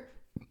short.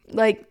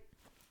 Like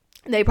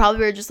they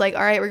probably were just like,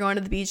 all right, we're going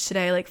to the beach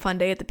today, like fun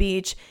day at the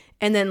beach,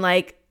 and then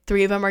like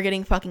 3 of them are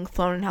getting fucking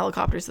flown in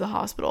helicopters to the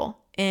hospital.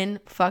 In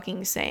fucking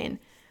insane.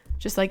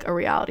 Just like a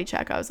reality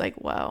check. I was like,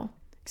 whoa.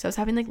 Because I was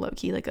having like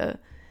low-key like a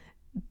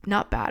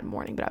not bad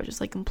morning, but I was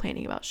just like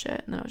complaining about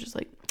shit. And then I was just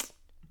like,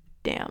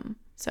 damn.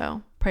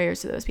 So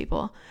prayers to those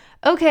people.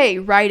 Okay,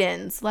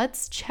 write-ins.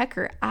 Let's check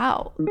her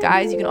out.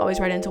 Guys, you can always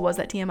write into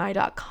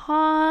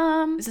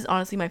whasthattmi.com. This is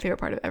honestly my favorite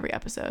part of every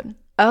episode.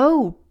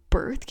 Oh,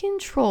 birth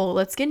control.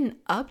 Let's get an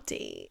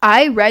update.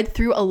 I read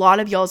through a lot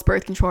of y'all's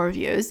birth control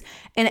reviews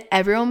and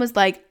everyone was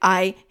like,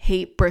 I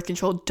hate birth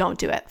control. Don't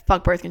do it.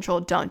 Fuck birth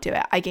control. Don't do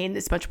it. I gained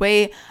this much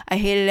weight. I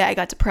hated it. I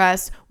got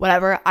depressed,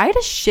 whatever. I had a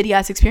shitty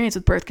ass experience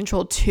with birth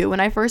control too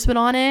when I first went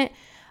on it.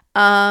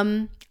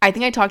 I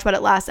think I talked about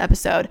it last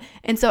episode.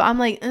 And so I'm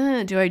like,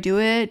 do I do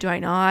it? Do I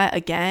not?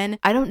 Again,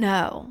 I don't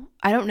know.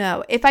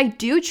 If I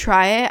do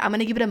try it, I'm going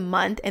to give it a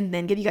month and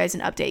then give you guys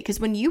an update.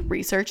 Because when you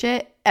research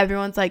it,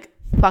 everyone's like,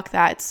 fuck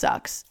that, it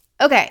sucks.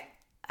 Okay,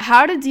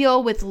 how to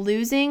deal with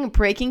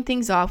breaking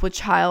things off with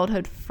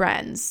childhood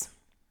friends.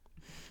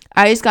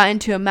 I just got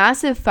into a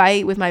massive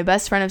fight with my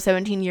best friend of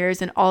 17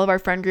 years and all of our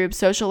friend groups,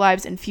 social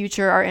lives, and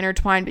future are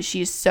intertwined, but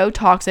she is so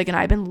toxic and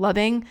I've been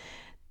loving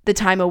the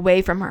time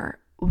away from her.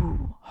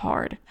 Ooh,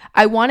 hard.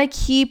 I want to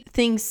keep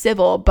things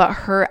civil, but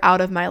her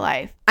out of my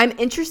life. I'm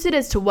interested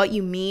as to what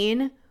you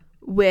mean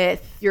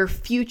with your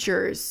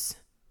futures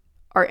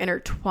are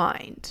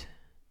intertwined.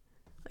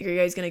 Like, are you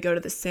guys going to go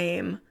to the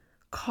same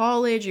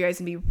college? Are you guys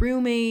going to be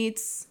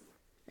roommates?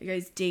 Are you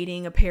guys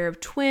dating a pair of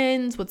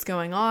twins? What's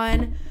going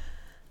on?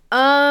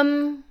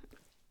 I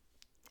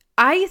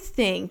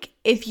think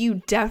if you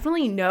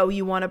definitely know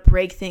you want to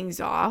break things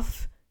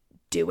off,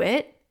 do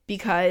it,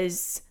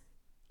 because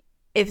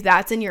if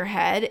that's in your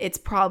head, it's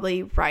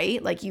probably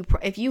right. Like,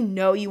 if you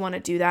know you want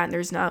to do that and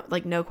there's not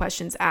like no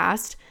questions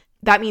asked,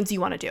 that means you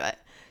want to do it.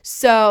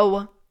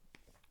 So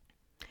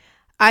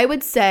I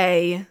would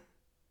say,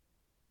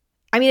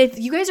 I mean, if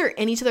you guys are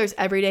in each other's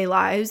everyday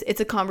lives, it's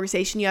a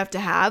conversation you have to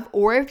have.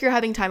 Or if you're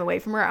having time away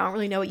from her, I don't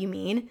really know what you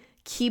mean.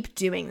 Keep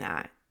doing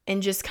that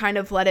and just kind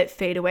of let it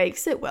fade away,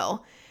 because it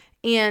will.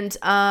 And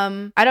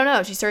I don't know,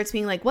 if she starts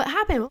being like, what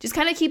happened? Just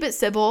kind of keep it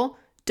civil.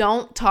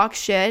 Don't talk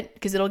shit,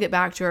 because it'll get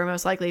back to her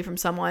most likely from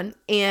someone,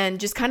 and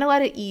just kind of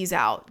let it ease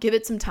out. Give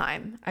it some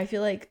time. I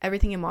feel like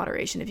everything in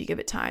moderation, if you give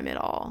it time, it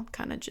all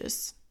kind of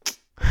just...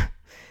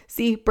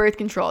 See, birth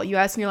control. You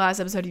asked in your last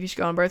episode if you should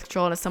go on birth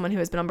control, and as someone who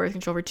has been on birth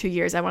control for 2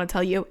 years, I want to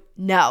tell you,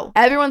 no.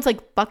 Everyone's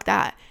like, fuck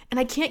that. And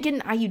I can't get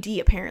an IUD,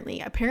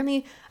 apparently.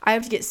 Apparently, I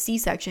have to get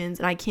C-sections,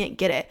 and I can't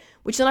get it.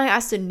 Which then I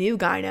asked a new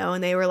gyno,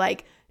 and they were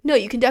like, no,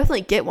 you can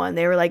definitely get one.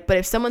 They were like, but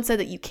if someone said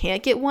that you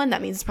can't get one,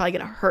 that means it's probably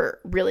going to hurt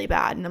really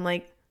bad. And I'm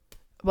like,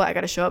 well, I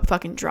got to show up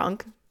fucking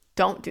drunk?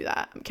 Don't do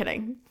that. I'm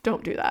kidding.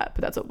 Don't do that.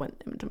 But that's what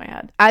went into my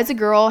head. As a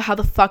girl, how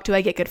the fuck do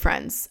I get good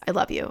friends? I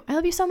love you. I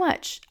love you so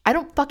much. I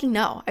don't fucking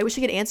know. I wish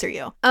I could answer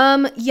you.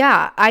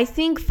 Yeah, I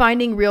think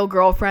finding real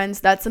girlfriends,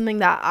 that's something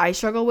that I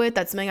struggle with.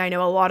 That's something I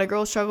know a lot of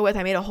girls struggle with.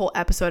 I made a whole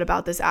episode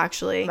about this,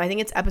 actually. I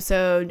think it's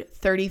episode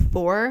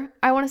 34,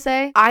 I want to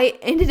say. I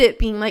ended it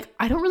being like,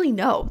 I don't really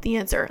know the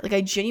answer. Like, I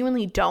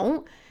genuinely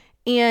don't.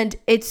 And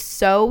it's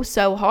so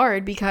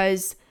hard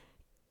because,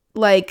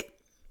 like,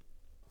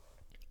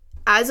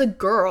 as a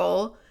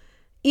girl,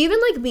 even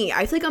like me,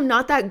 I feel like I'm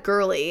not that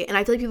girly, and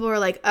I feel like people are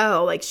like,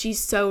 oh, like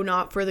she's so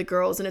not for the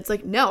girls, and it's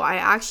like, no, I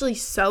actually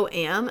so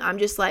am. I'm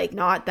just like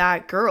not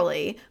that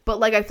girly, but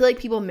like I feel like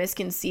people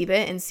misconceive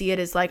it and see it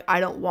as like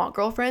I don't want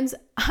girlfriends.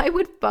 I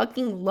would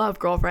fucking love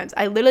girlfriends.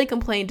 I literally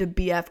complain to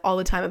BF all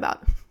the time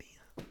about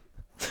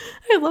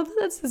I love that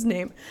that's his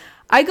name.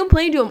 I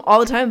complain to him all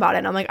the time about it,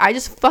 and I'm like, I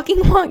just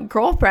fucking want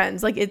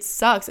girlfriends. Like, it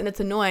sucks and it's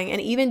annoying. And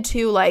even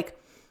too, like,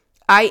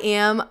 I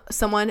am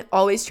someone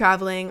always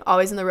traveling,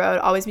 always on the road,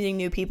 always meeting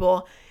new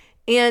people.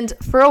 And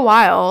for a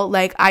while,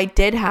 like, I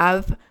did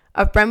have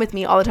a friend with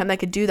me all the time that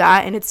could do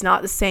that. And it's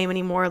not the same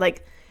anymore.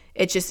 Like,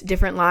 it's just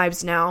different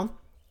lives now.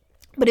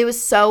 But it was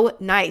so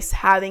nice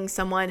having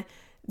someone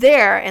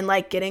there and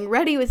like getting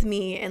ready with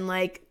me and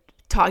like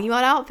talking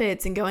about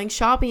outfits and going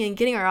shopping and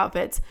getting our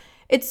outfits.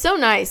 It's so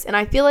nice. And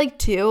I feel like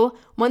too,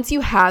 once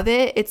you have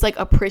it, it's like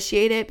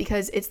appreciate it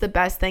because it's the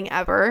best thing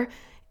ever.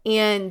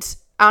 And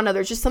I don't know,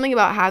 there's just something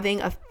about having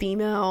a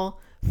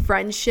female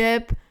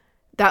friendship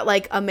that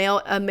like a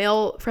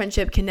male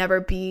friendship can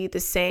never be the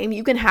same.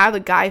 You can have a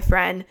guy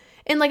friend,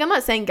 and like I'm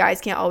not saying guys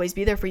can't always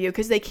be there for you,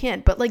 because they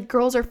can't, but like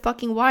girls are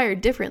fucking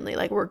wired differently.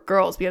 Like, we're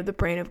girls, we have the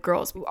brain of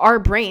girls. Our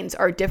brains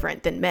are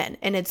different than men,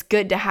 and it's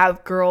good to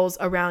have girls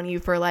around you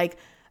for like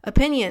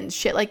opinions,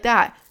 shit like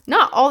that.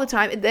 Not all the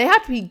time. They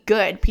have to be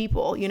good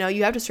people, you know.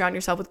 You have to surround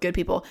yourself with good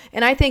people.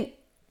 And I think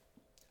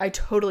I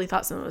totally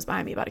thought someone was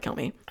behind me about to kill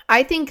me.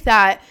 I think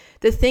that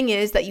the thing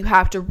is that you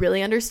have to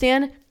really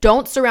understand,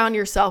 don't surround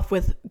yourself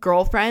with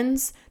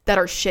girlfriends that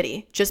are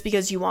shitty just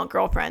because you want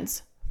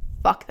girlfriends.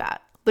 Fuck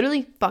that.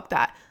 Literally, fuck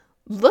that.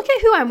 Look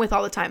at who I'm with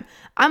all the time.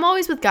 I'm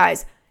always with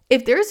guys.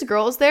 If there's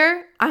girls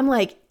there, I'm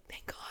like,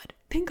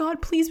 thank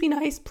God, please be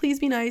nice. Please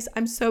be nice.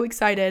 I'm so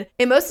excited.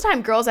 And most of the time,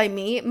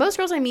 most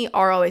girls I meet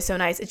are always so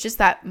nice. It's just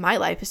that my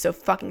life is so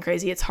fucking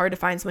crazy. It's hard to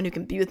find someone who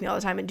can be with me all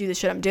the time and do the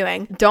shit I'm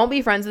doing. Don't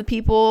be friends with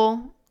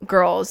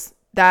girls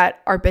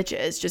that are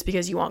bitches just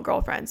because you want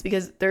girlfriends,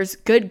 because there's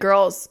good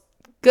girls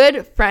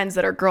good friends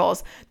that are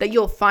girls that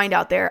you'll find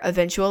out there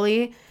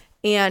eventually.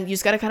 And you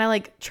just got to kind of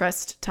like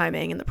trust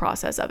timing in the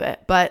process of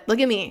it. But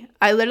look at me.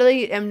 I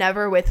literally am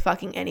never with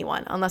fucking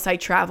anyone unless I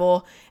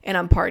travel and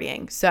I'm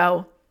partying.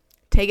 So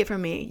take it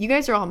from me. You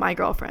guys are all my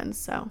girlfriends.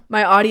 So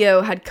my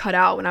audio had cut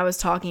out when I was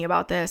talking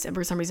about this. And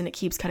for some reason it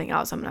keeps cutting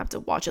out. So I'm going to have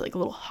to watch it like a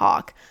little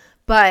hawk.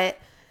 But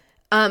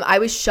I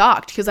was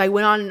shocked because I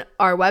went on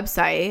our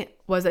website,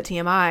 was at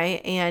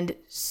TMI, and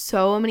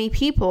so many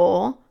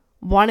people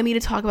wanted me to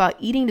talk about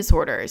eating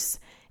disorders.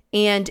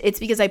 And it's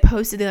because I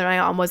posted the other night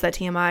on Was That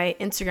TMI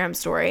Instagram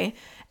story.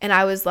 And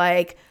I was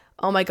like,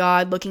 oh my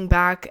God, looking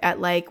back at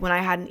like when I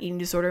had an eating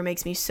disorder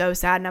makes me so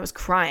sad. And I was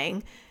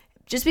crying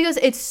just because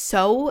it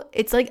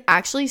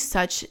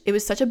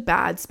was such a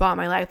bad spot in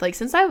my life. Like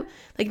since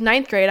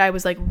ninth grade, I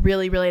was like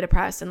really, really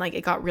depressed and like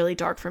it got really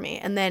dark for me.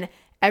 And then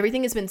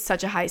everything has been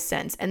such a high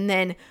since. And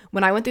then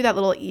when I went through that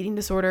little eating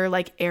disorder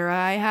like era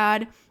I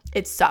had,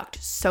 it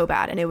sucked so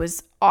bad and it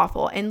was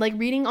awful. And like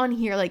reading on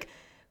here, like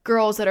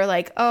girls that are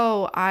like,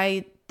 oh,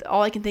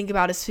 all I can think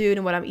about is food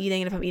and what I'm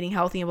eating and if I'm eating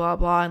healthy and blah,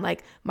 blah. And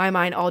like my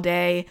mind all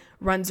day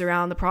runs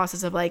around the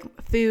process of like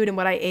food and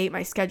what I ate.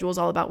 My schedule is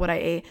all about what I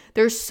ate.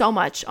 There's so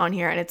much on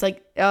here and it's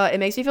like, it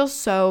makes me feel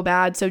so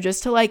bad. So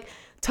just to like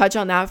touch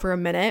on that for a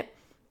minute,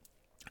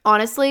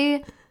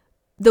 honestly,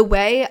 the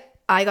way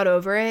I got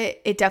over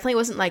it, it definitely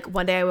wasn't like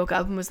one day I woke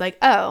up and was like,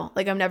 oh,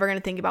 like I'm never going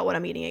to think about what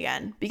I'm eating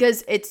again,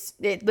 because it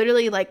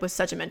literally like was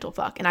such a mental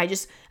fuck. And I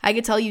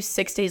could tell you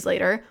 6 days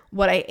later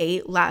what I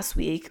ate last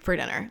week for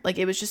dinner. Like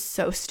it was just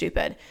so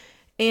stupid.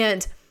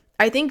 And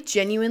I think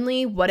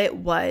genuinely what it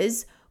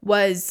was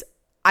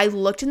I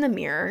looked in the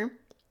mirror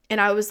and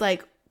I was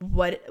like,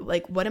 what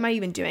am I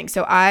even doing?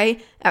 So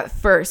I at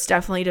first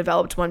definitely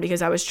developed one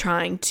because I was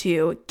trying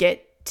to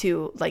get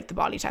to like the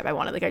body type I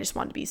wanted. Like I just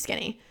wanted to be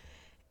skinny.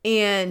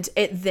 And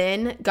it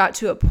then got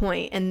to a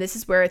point, and this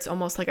is where it's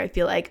almost like I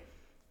feel like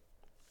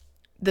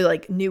the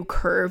like new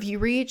curve you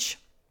reach.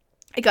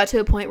 It got to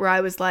a point where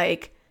I was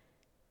like,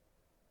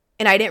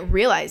 and I didn't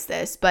realize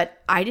this, but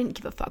I didn't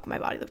give a fuck what my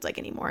body looked like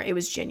anymore. It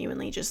was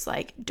genuinely just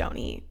like, don't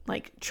eat,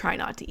 like try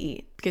not to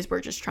eat, because we're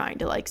just trying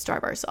to like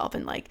starve ourselves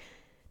and like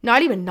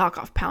not even knock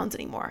off pounds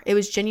anymore. It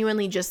was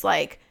genuinely just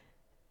like,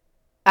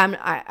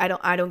 I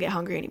don't get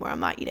hungry anymore. I'm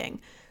not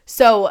eating.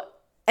 So,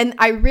 and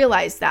I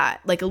realized that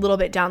like a little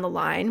bit down the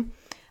line,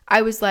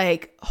 I was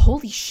like,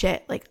 holy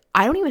shit. Like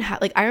I don't even have,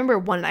 like, I remember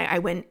one night I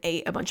went and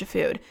ate a bunch of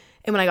food.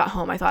 And when I got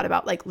home, I thought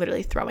about like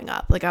literally throwing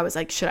up. Like I was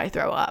like, should I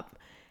throw up?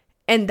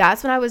 And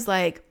that's when I was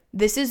like,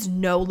 this is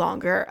no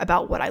longer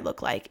about what I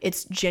look like.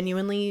 It's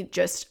genuinely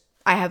just,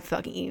 I have a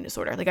fucking eating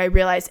disorder. Like I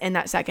realized in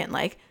that second,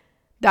 like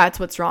that's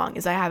what's wrong,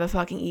 is I have a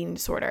fucking eating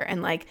disorder.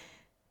 And like,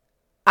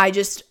 I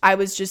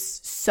was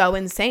just so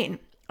insane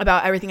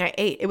about everything I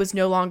ate. It was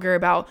no longer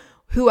about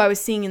who I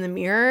was seeing in the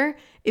mirror.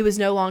 It was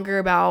no longer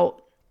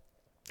about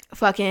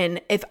fucking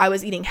if I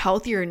was eating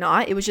healthy or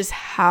not. It was just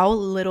how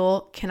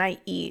little can I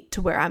eat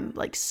to where I'm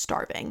like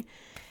starving.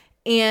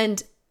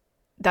 And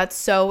it's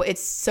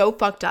so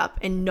fucked up,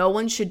 and no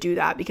one should do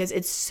that because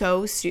it's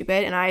so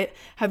stupid. And I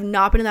have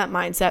not been in that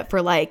mindset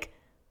for like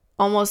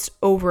almost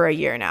over a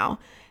year now.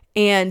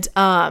 And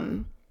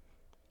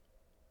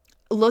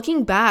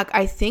looking back,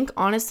 I think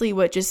honestly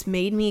what just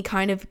made me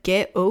kind of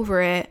get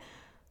over it,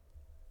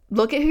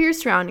 look at who you're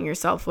surrounding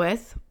yourself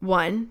with,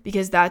 one,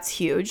 because that's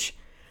huge.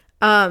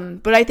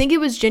 But I think it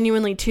was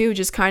genuinely too,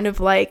 just kind of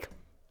like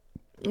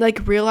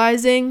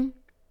realizing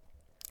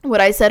what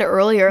I said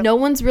earlier. No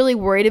one's really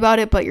worried about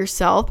it but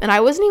yourself. And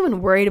I wasn't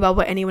even worried about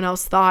what anyone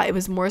else thought. It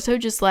was more so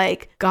just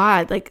like,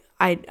 God, like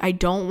I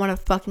don't want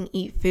to fucking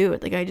eat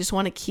food. Like I just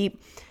want to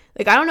keep,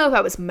 like, I don't know if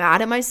I was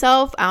mad at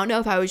myself. I don't know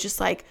if I was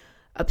just like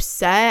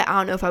upset. I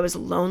don't know if I was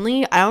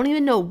lonely. I don't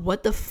even know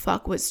what the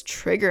fuck was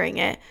triggering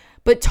it.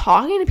 But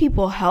talking to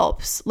people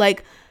helps.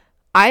 Like,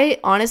 I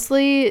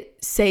honestly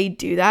say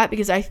do that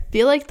because I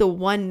feel like the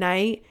one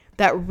night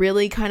that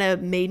really kind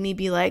of made me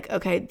be like,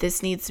 okay,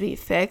 this needs to be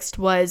fixed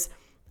was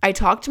I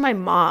talked to my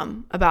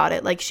mom about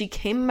it. Like, she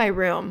came in my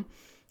room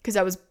because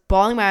I was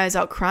bawling my eyes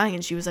out crying,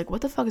 and she was like,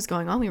 what the fuck is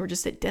going on? We were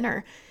just at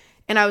dinner.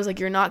 And I was like,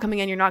 you're not coming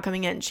in. You're not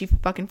coming in. She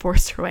fucking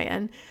forced her way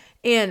in.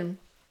 And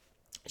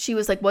she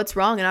was like, what's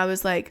wrong? And I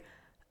was like,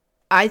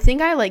 I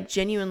think I like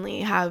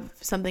genuinely have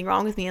something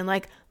wrong with me. And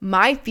like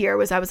my fear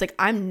was, I was like,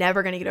 I'm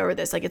never going to get over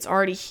this. Like it's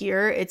already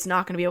here. It's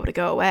not going to be able to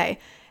go away.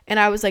 And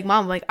I was like,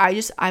 Mom, like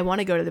I want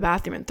to go to the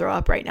bathroom and throw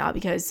up right now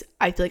because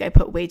I feel like I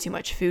put way too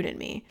much food in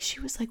me.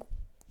 She was like,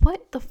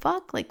 what the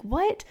fuck? Like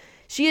what?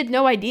 She had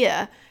no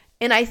idea.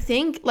 And I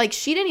think like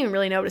she didn't even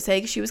really know what to say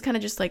because she was kind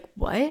of just like,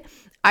 what?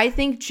 I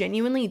think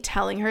genuinely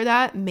telling her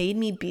that made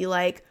me be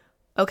like,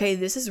 okay,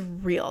 this is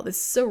real. This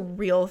is a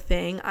real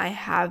thing. I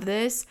have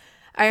this.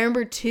 I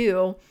remember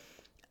too,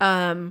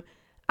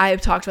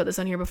 I've talked about this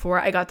on here before.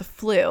 I got the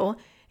flu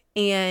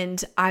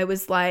and I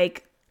was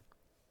like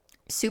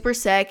super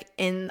sick,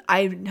 and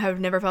I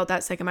have never felt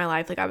that sick in my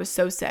life. Like I was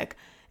so sick.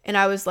 And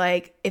I was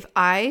like, if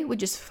I would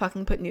just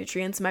fucking put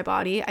nutrients in my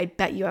body, I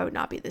bet you I would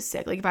not be this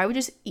sick. Like if I would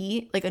just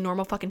eat like a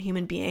normal fucking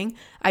human being,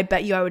 I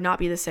bet you I would not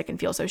be this sick and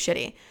feel so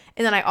shitty.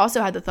 And then I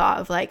also had the thought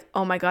of like,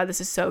 oh my God, this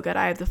is so good.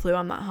 I have the flu.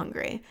 I'm not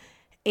hungry.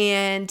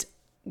 And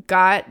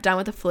got done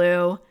with the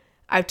flu.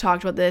 I've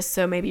talked about this,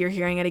 so maybe you're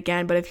hearing it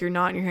again, but if you're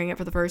not and you're hearing it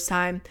for the first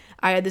time,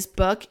 I had this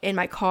book in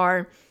my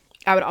car.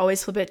 I would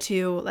always flip it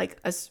to like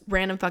a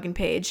random fucking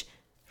page.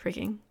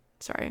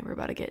 Sorry, we're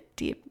about to get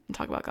deep and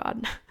talk about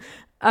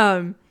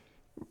God.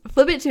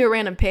 Flip it to a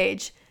random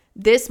page.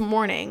 This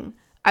morning,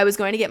 I was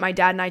going to get my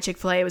dad and I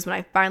Chick-fil-A. It was when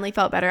I finally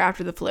felt better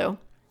after the flu.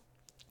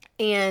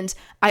 And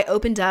I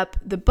opened up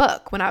the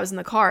book when I was in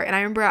the car. And I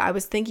remember I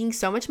was thinking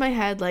so much in my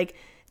head, like,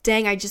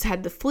 dang, I just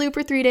had the flu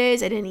for 3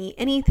 days. I didn't eat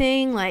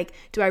anything. Like,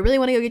 do I really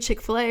want to go get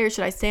Chick-fil-A or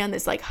should I stay on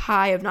this like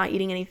high of not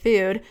eating any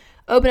food?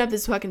 Open up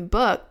this fucking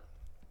book.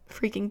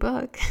 Freaking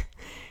book.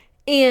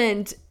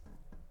 And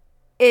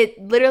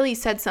it literally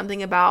said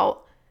something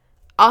about,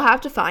 I'll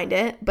have to find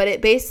it, but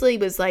it basically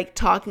was like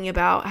talking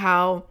about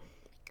how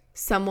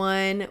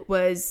it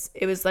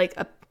was like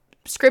a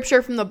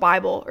scripture from the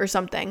Bible or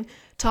something,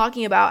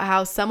 talking about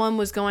how someone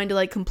was going to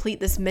like complete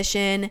this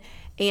mission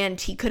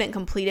and he couldn't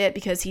complete it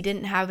because he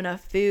didn't have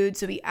enough food.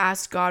 So he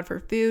asked God for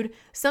food,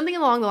 something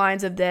along the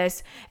lines of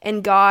this.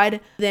 And God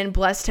then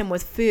blessed him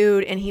with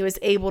food and he was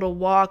able to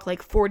walk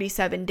like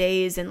 47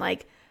 days and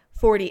like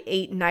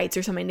 48 nights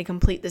or something to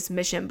complete this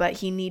mission, but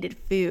he needed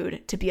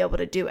food to be able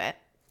to do it.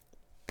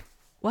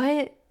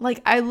 What?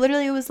 Like, I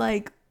literally was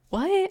like,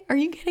 what? Are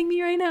you kidding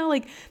me right now?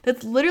 Like,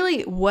 that's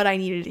literally what I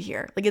needed to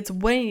hear. Like, it's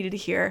what I needed to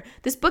hear.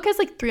 This book has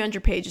like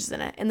 300 pages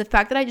in it. And the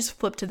fact that I just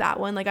flipped to that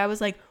one, like, I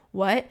was like,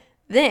 what?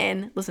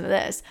 Then, listen to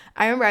this.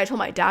 I remember I told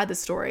my dad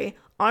this story,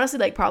 honestly,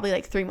 like probably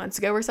like 3 months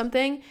ago or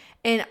something.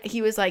 And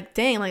he was like,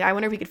 dang, like, I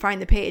wonder if he could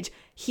find the page.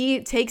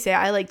 He takes it.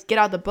 I like get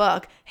out the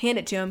book, hand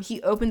it to him.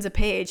 He opens a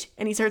page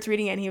and he starts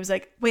reading it. And he was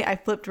like, wait, I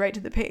flipped right to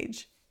the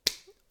page.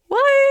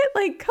 What?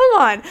 Like, come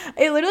on.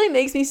 It literally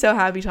makes me so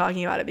happy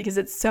talking about it because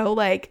it's so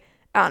like,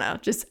 I don't know,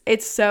 just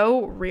it's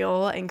so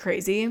real and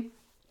crazy.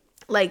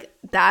 Like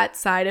that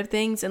side of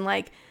things. And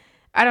like,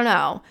 I don't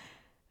know,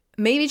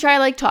 maybe try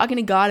like talking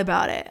to God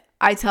about it.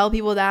 I tell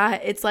people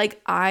that it's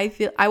like, I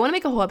want to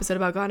make a whole episode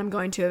about God. I'm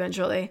going to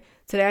eventually.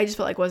 Today I just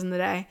felt like wasn't the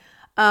day.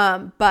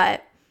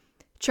 But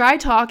try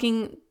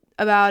talking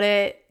about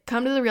it.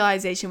 Come to the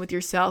realization with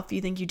yourself if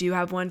you think you do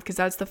have one, because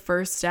that's the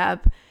first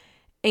step.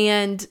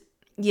 And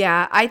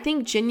yeah, I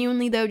think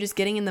genuinely though, just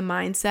getting in the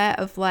mindset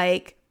of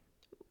like,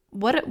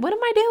 what am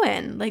I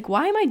doing? Like,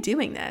 why am I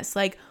doing this?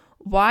 Like,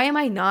 why am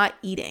I not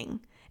eating?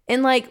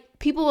 And like,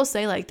 people will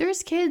say like,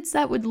 there's kids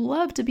that would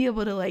love to be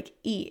able to like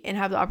eat and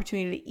have the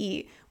opportunity to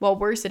eat while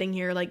we're sitting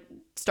here like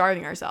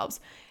starving ourselves.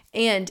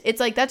 And it's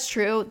like, that's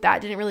true.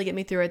 That didn't really get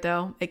me through it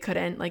though. It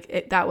couldn't,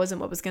 like, that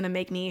wasn't what was going to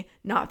make me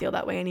not feel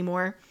that way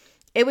anymore.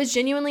 It was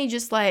genuinely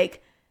just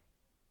like,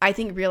 I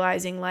think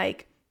realizing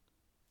like,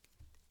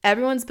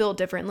 everyone's built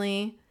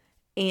differently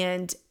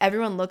and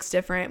everyone looks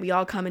different. We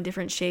all come in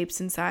different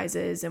shapes and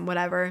sizes and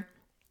whatever.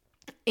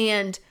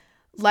 And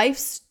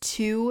life's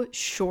too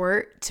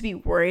short to be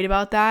worried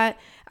about that.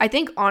 I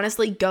think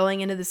honestly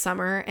going into the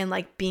summer and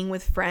like being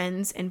with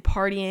friends and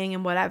partying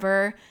and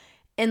whatever,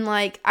 and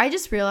like I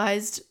just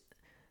realized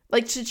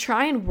like to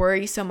try and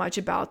worry so much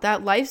about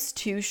that, life's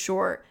too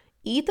short.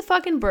 Eat the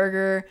fucking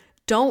burger.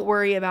 Don't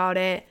worry about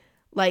it.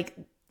 Like,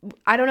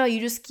 I don't know,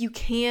 you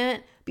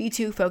can't be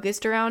too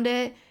focused around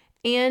it.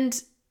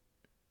 And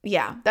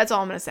yeah, that's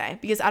all I'm going to say,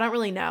 because I don't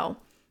really know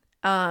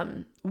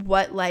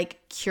what like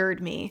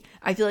cured me.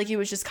 I feel like it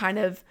was just kind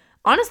of,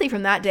 honestly,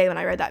 from that day when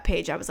I read that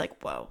page, I was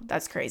like, whoa,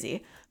 that's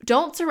crazy.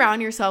 Don't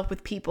surround yourself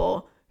with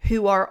people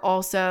who are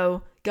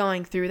also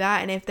going through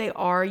that. And if they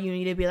are, you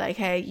need to be like,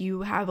 hey,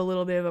 you have a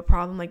little bit of a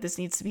problem, like this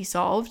needs to be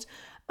solved.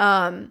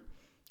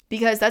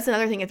 Because that's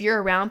another thing. If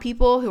you're around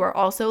people who are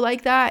also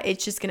like that,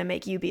 it's just going to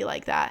make you be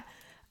like that.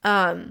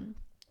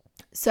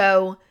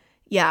 So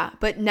yeah,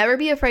 but never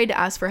be afraid to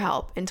ask for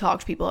help and talk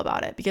to people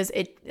about it, because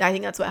I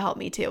think that's what helped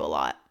me too a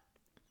lot.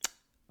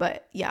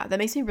 But yeah, that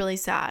makes me really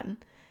sad.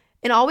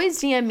 And always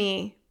DM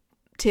me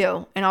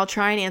too, and I'll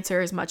try and answer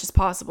as much as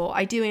possible.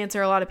 I do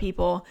answer a lot of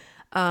people.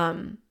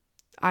 I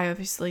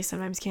obviously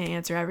sometimes can't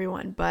answer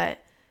everyone,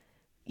 but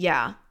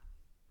yeah,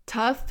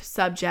 tough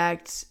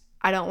subject.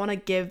 I don't want to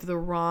give the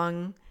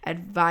wrong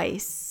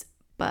advice,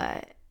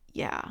 but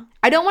yeah.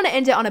 I don't want to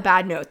end it on a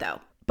bad note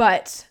though.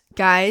 But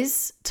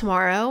guys,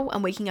 tomorrow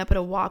I'm waking up at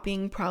a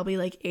whopping probably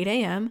like 8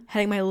 a.m.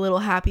 heading my little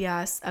happy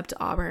ass up to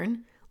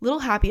Auburn. Little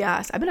happy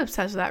ass. I've been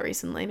obsessed with that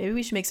recently. Maybe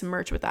we should make some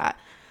merch with that.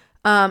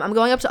 I'm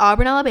going up to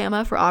Auburn,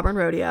 Alabama for Auburn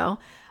Rodeo.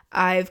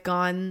 I've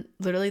gone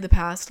literally the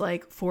past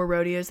like 4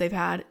 rodeos they've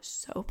had.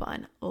 So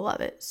fun.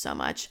 Love it so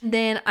much.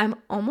 Then I'm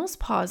almost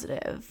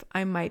positive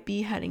I might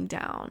be heading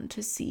down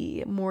to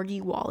see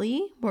Morgan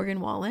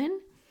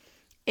Wallen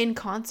in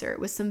concert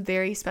with some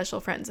very special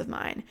friends of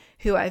mine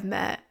who I've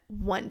met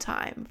one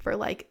time for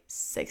like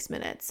 6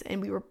 minutes,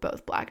 and we were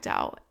both blacked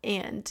out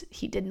and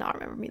he did not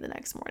remember me the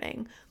next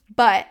morning.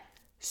 But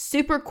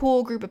super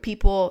cool group of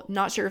people.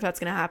 Not sure if that's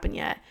going to happen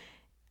yet.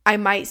 I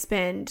might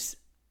spend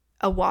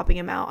a whopping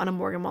amount on a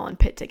Morgan Wallen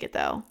pit ticket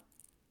though.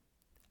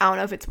 I don't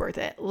know if it's worth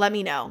it. Let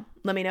me know.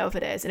 Let me know if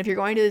it is. And if you're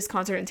going to this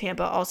concert in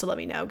Tampa, also let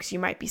me know, because you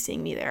might be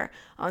seeing me there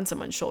on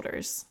someone's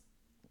shoulders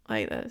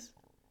like this.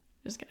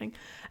 Just kidding.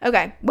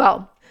 Okay,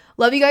 well,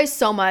 love you guys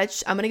so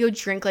much. I'm going to go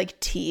drink like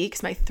tea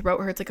because my throat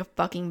hurts like a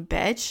fucking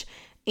bitch.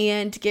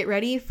 And get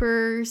ready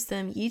for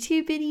some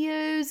YouTube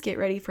videos. Get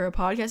ready for a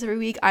podcast every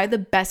week. I have the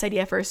best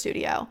idea for a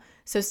studio,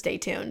 so stay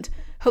tuned.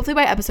 Hopefully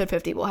by episode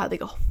 50, we'll have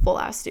like a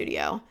full-ass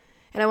studio.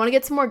 And I want to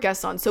get some more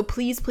guests on. So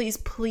please, please,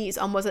 please,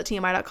 on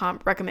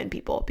whatsthattmi.com, recommend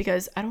people,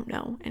 because I don't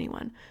know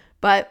anyone.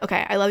 But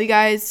okay, I love you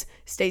guys.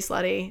 Stay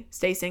slutty.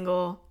 Stay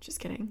single. Just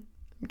kidding.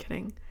 I'm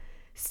kidding.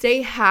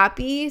 Stay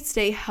happy.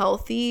 Stay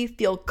healthy.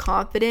 Feel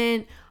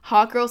confident.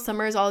 Hot girl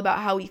summer is all about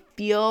how we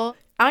feel.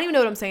 I don't even know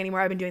what I'm saying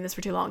anymore. I've been doing this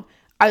for too long.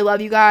 I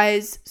love you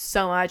guys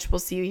so much. We'll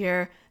see you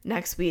here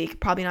next week.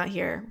 Probably not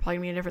here. Probably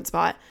gonna be in a different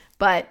spot.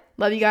 But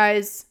love you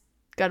guys.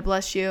 God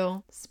bless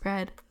you.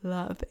 Spread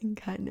love and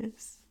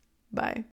kindness. Bye.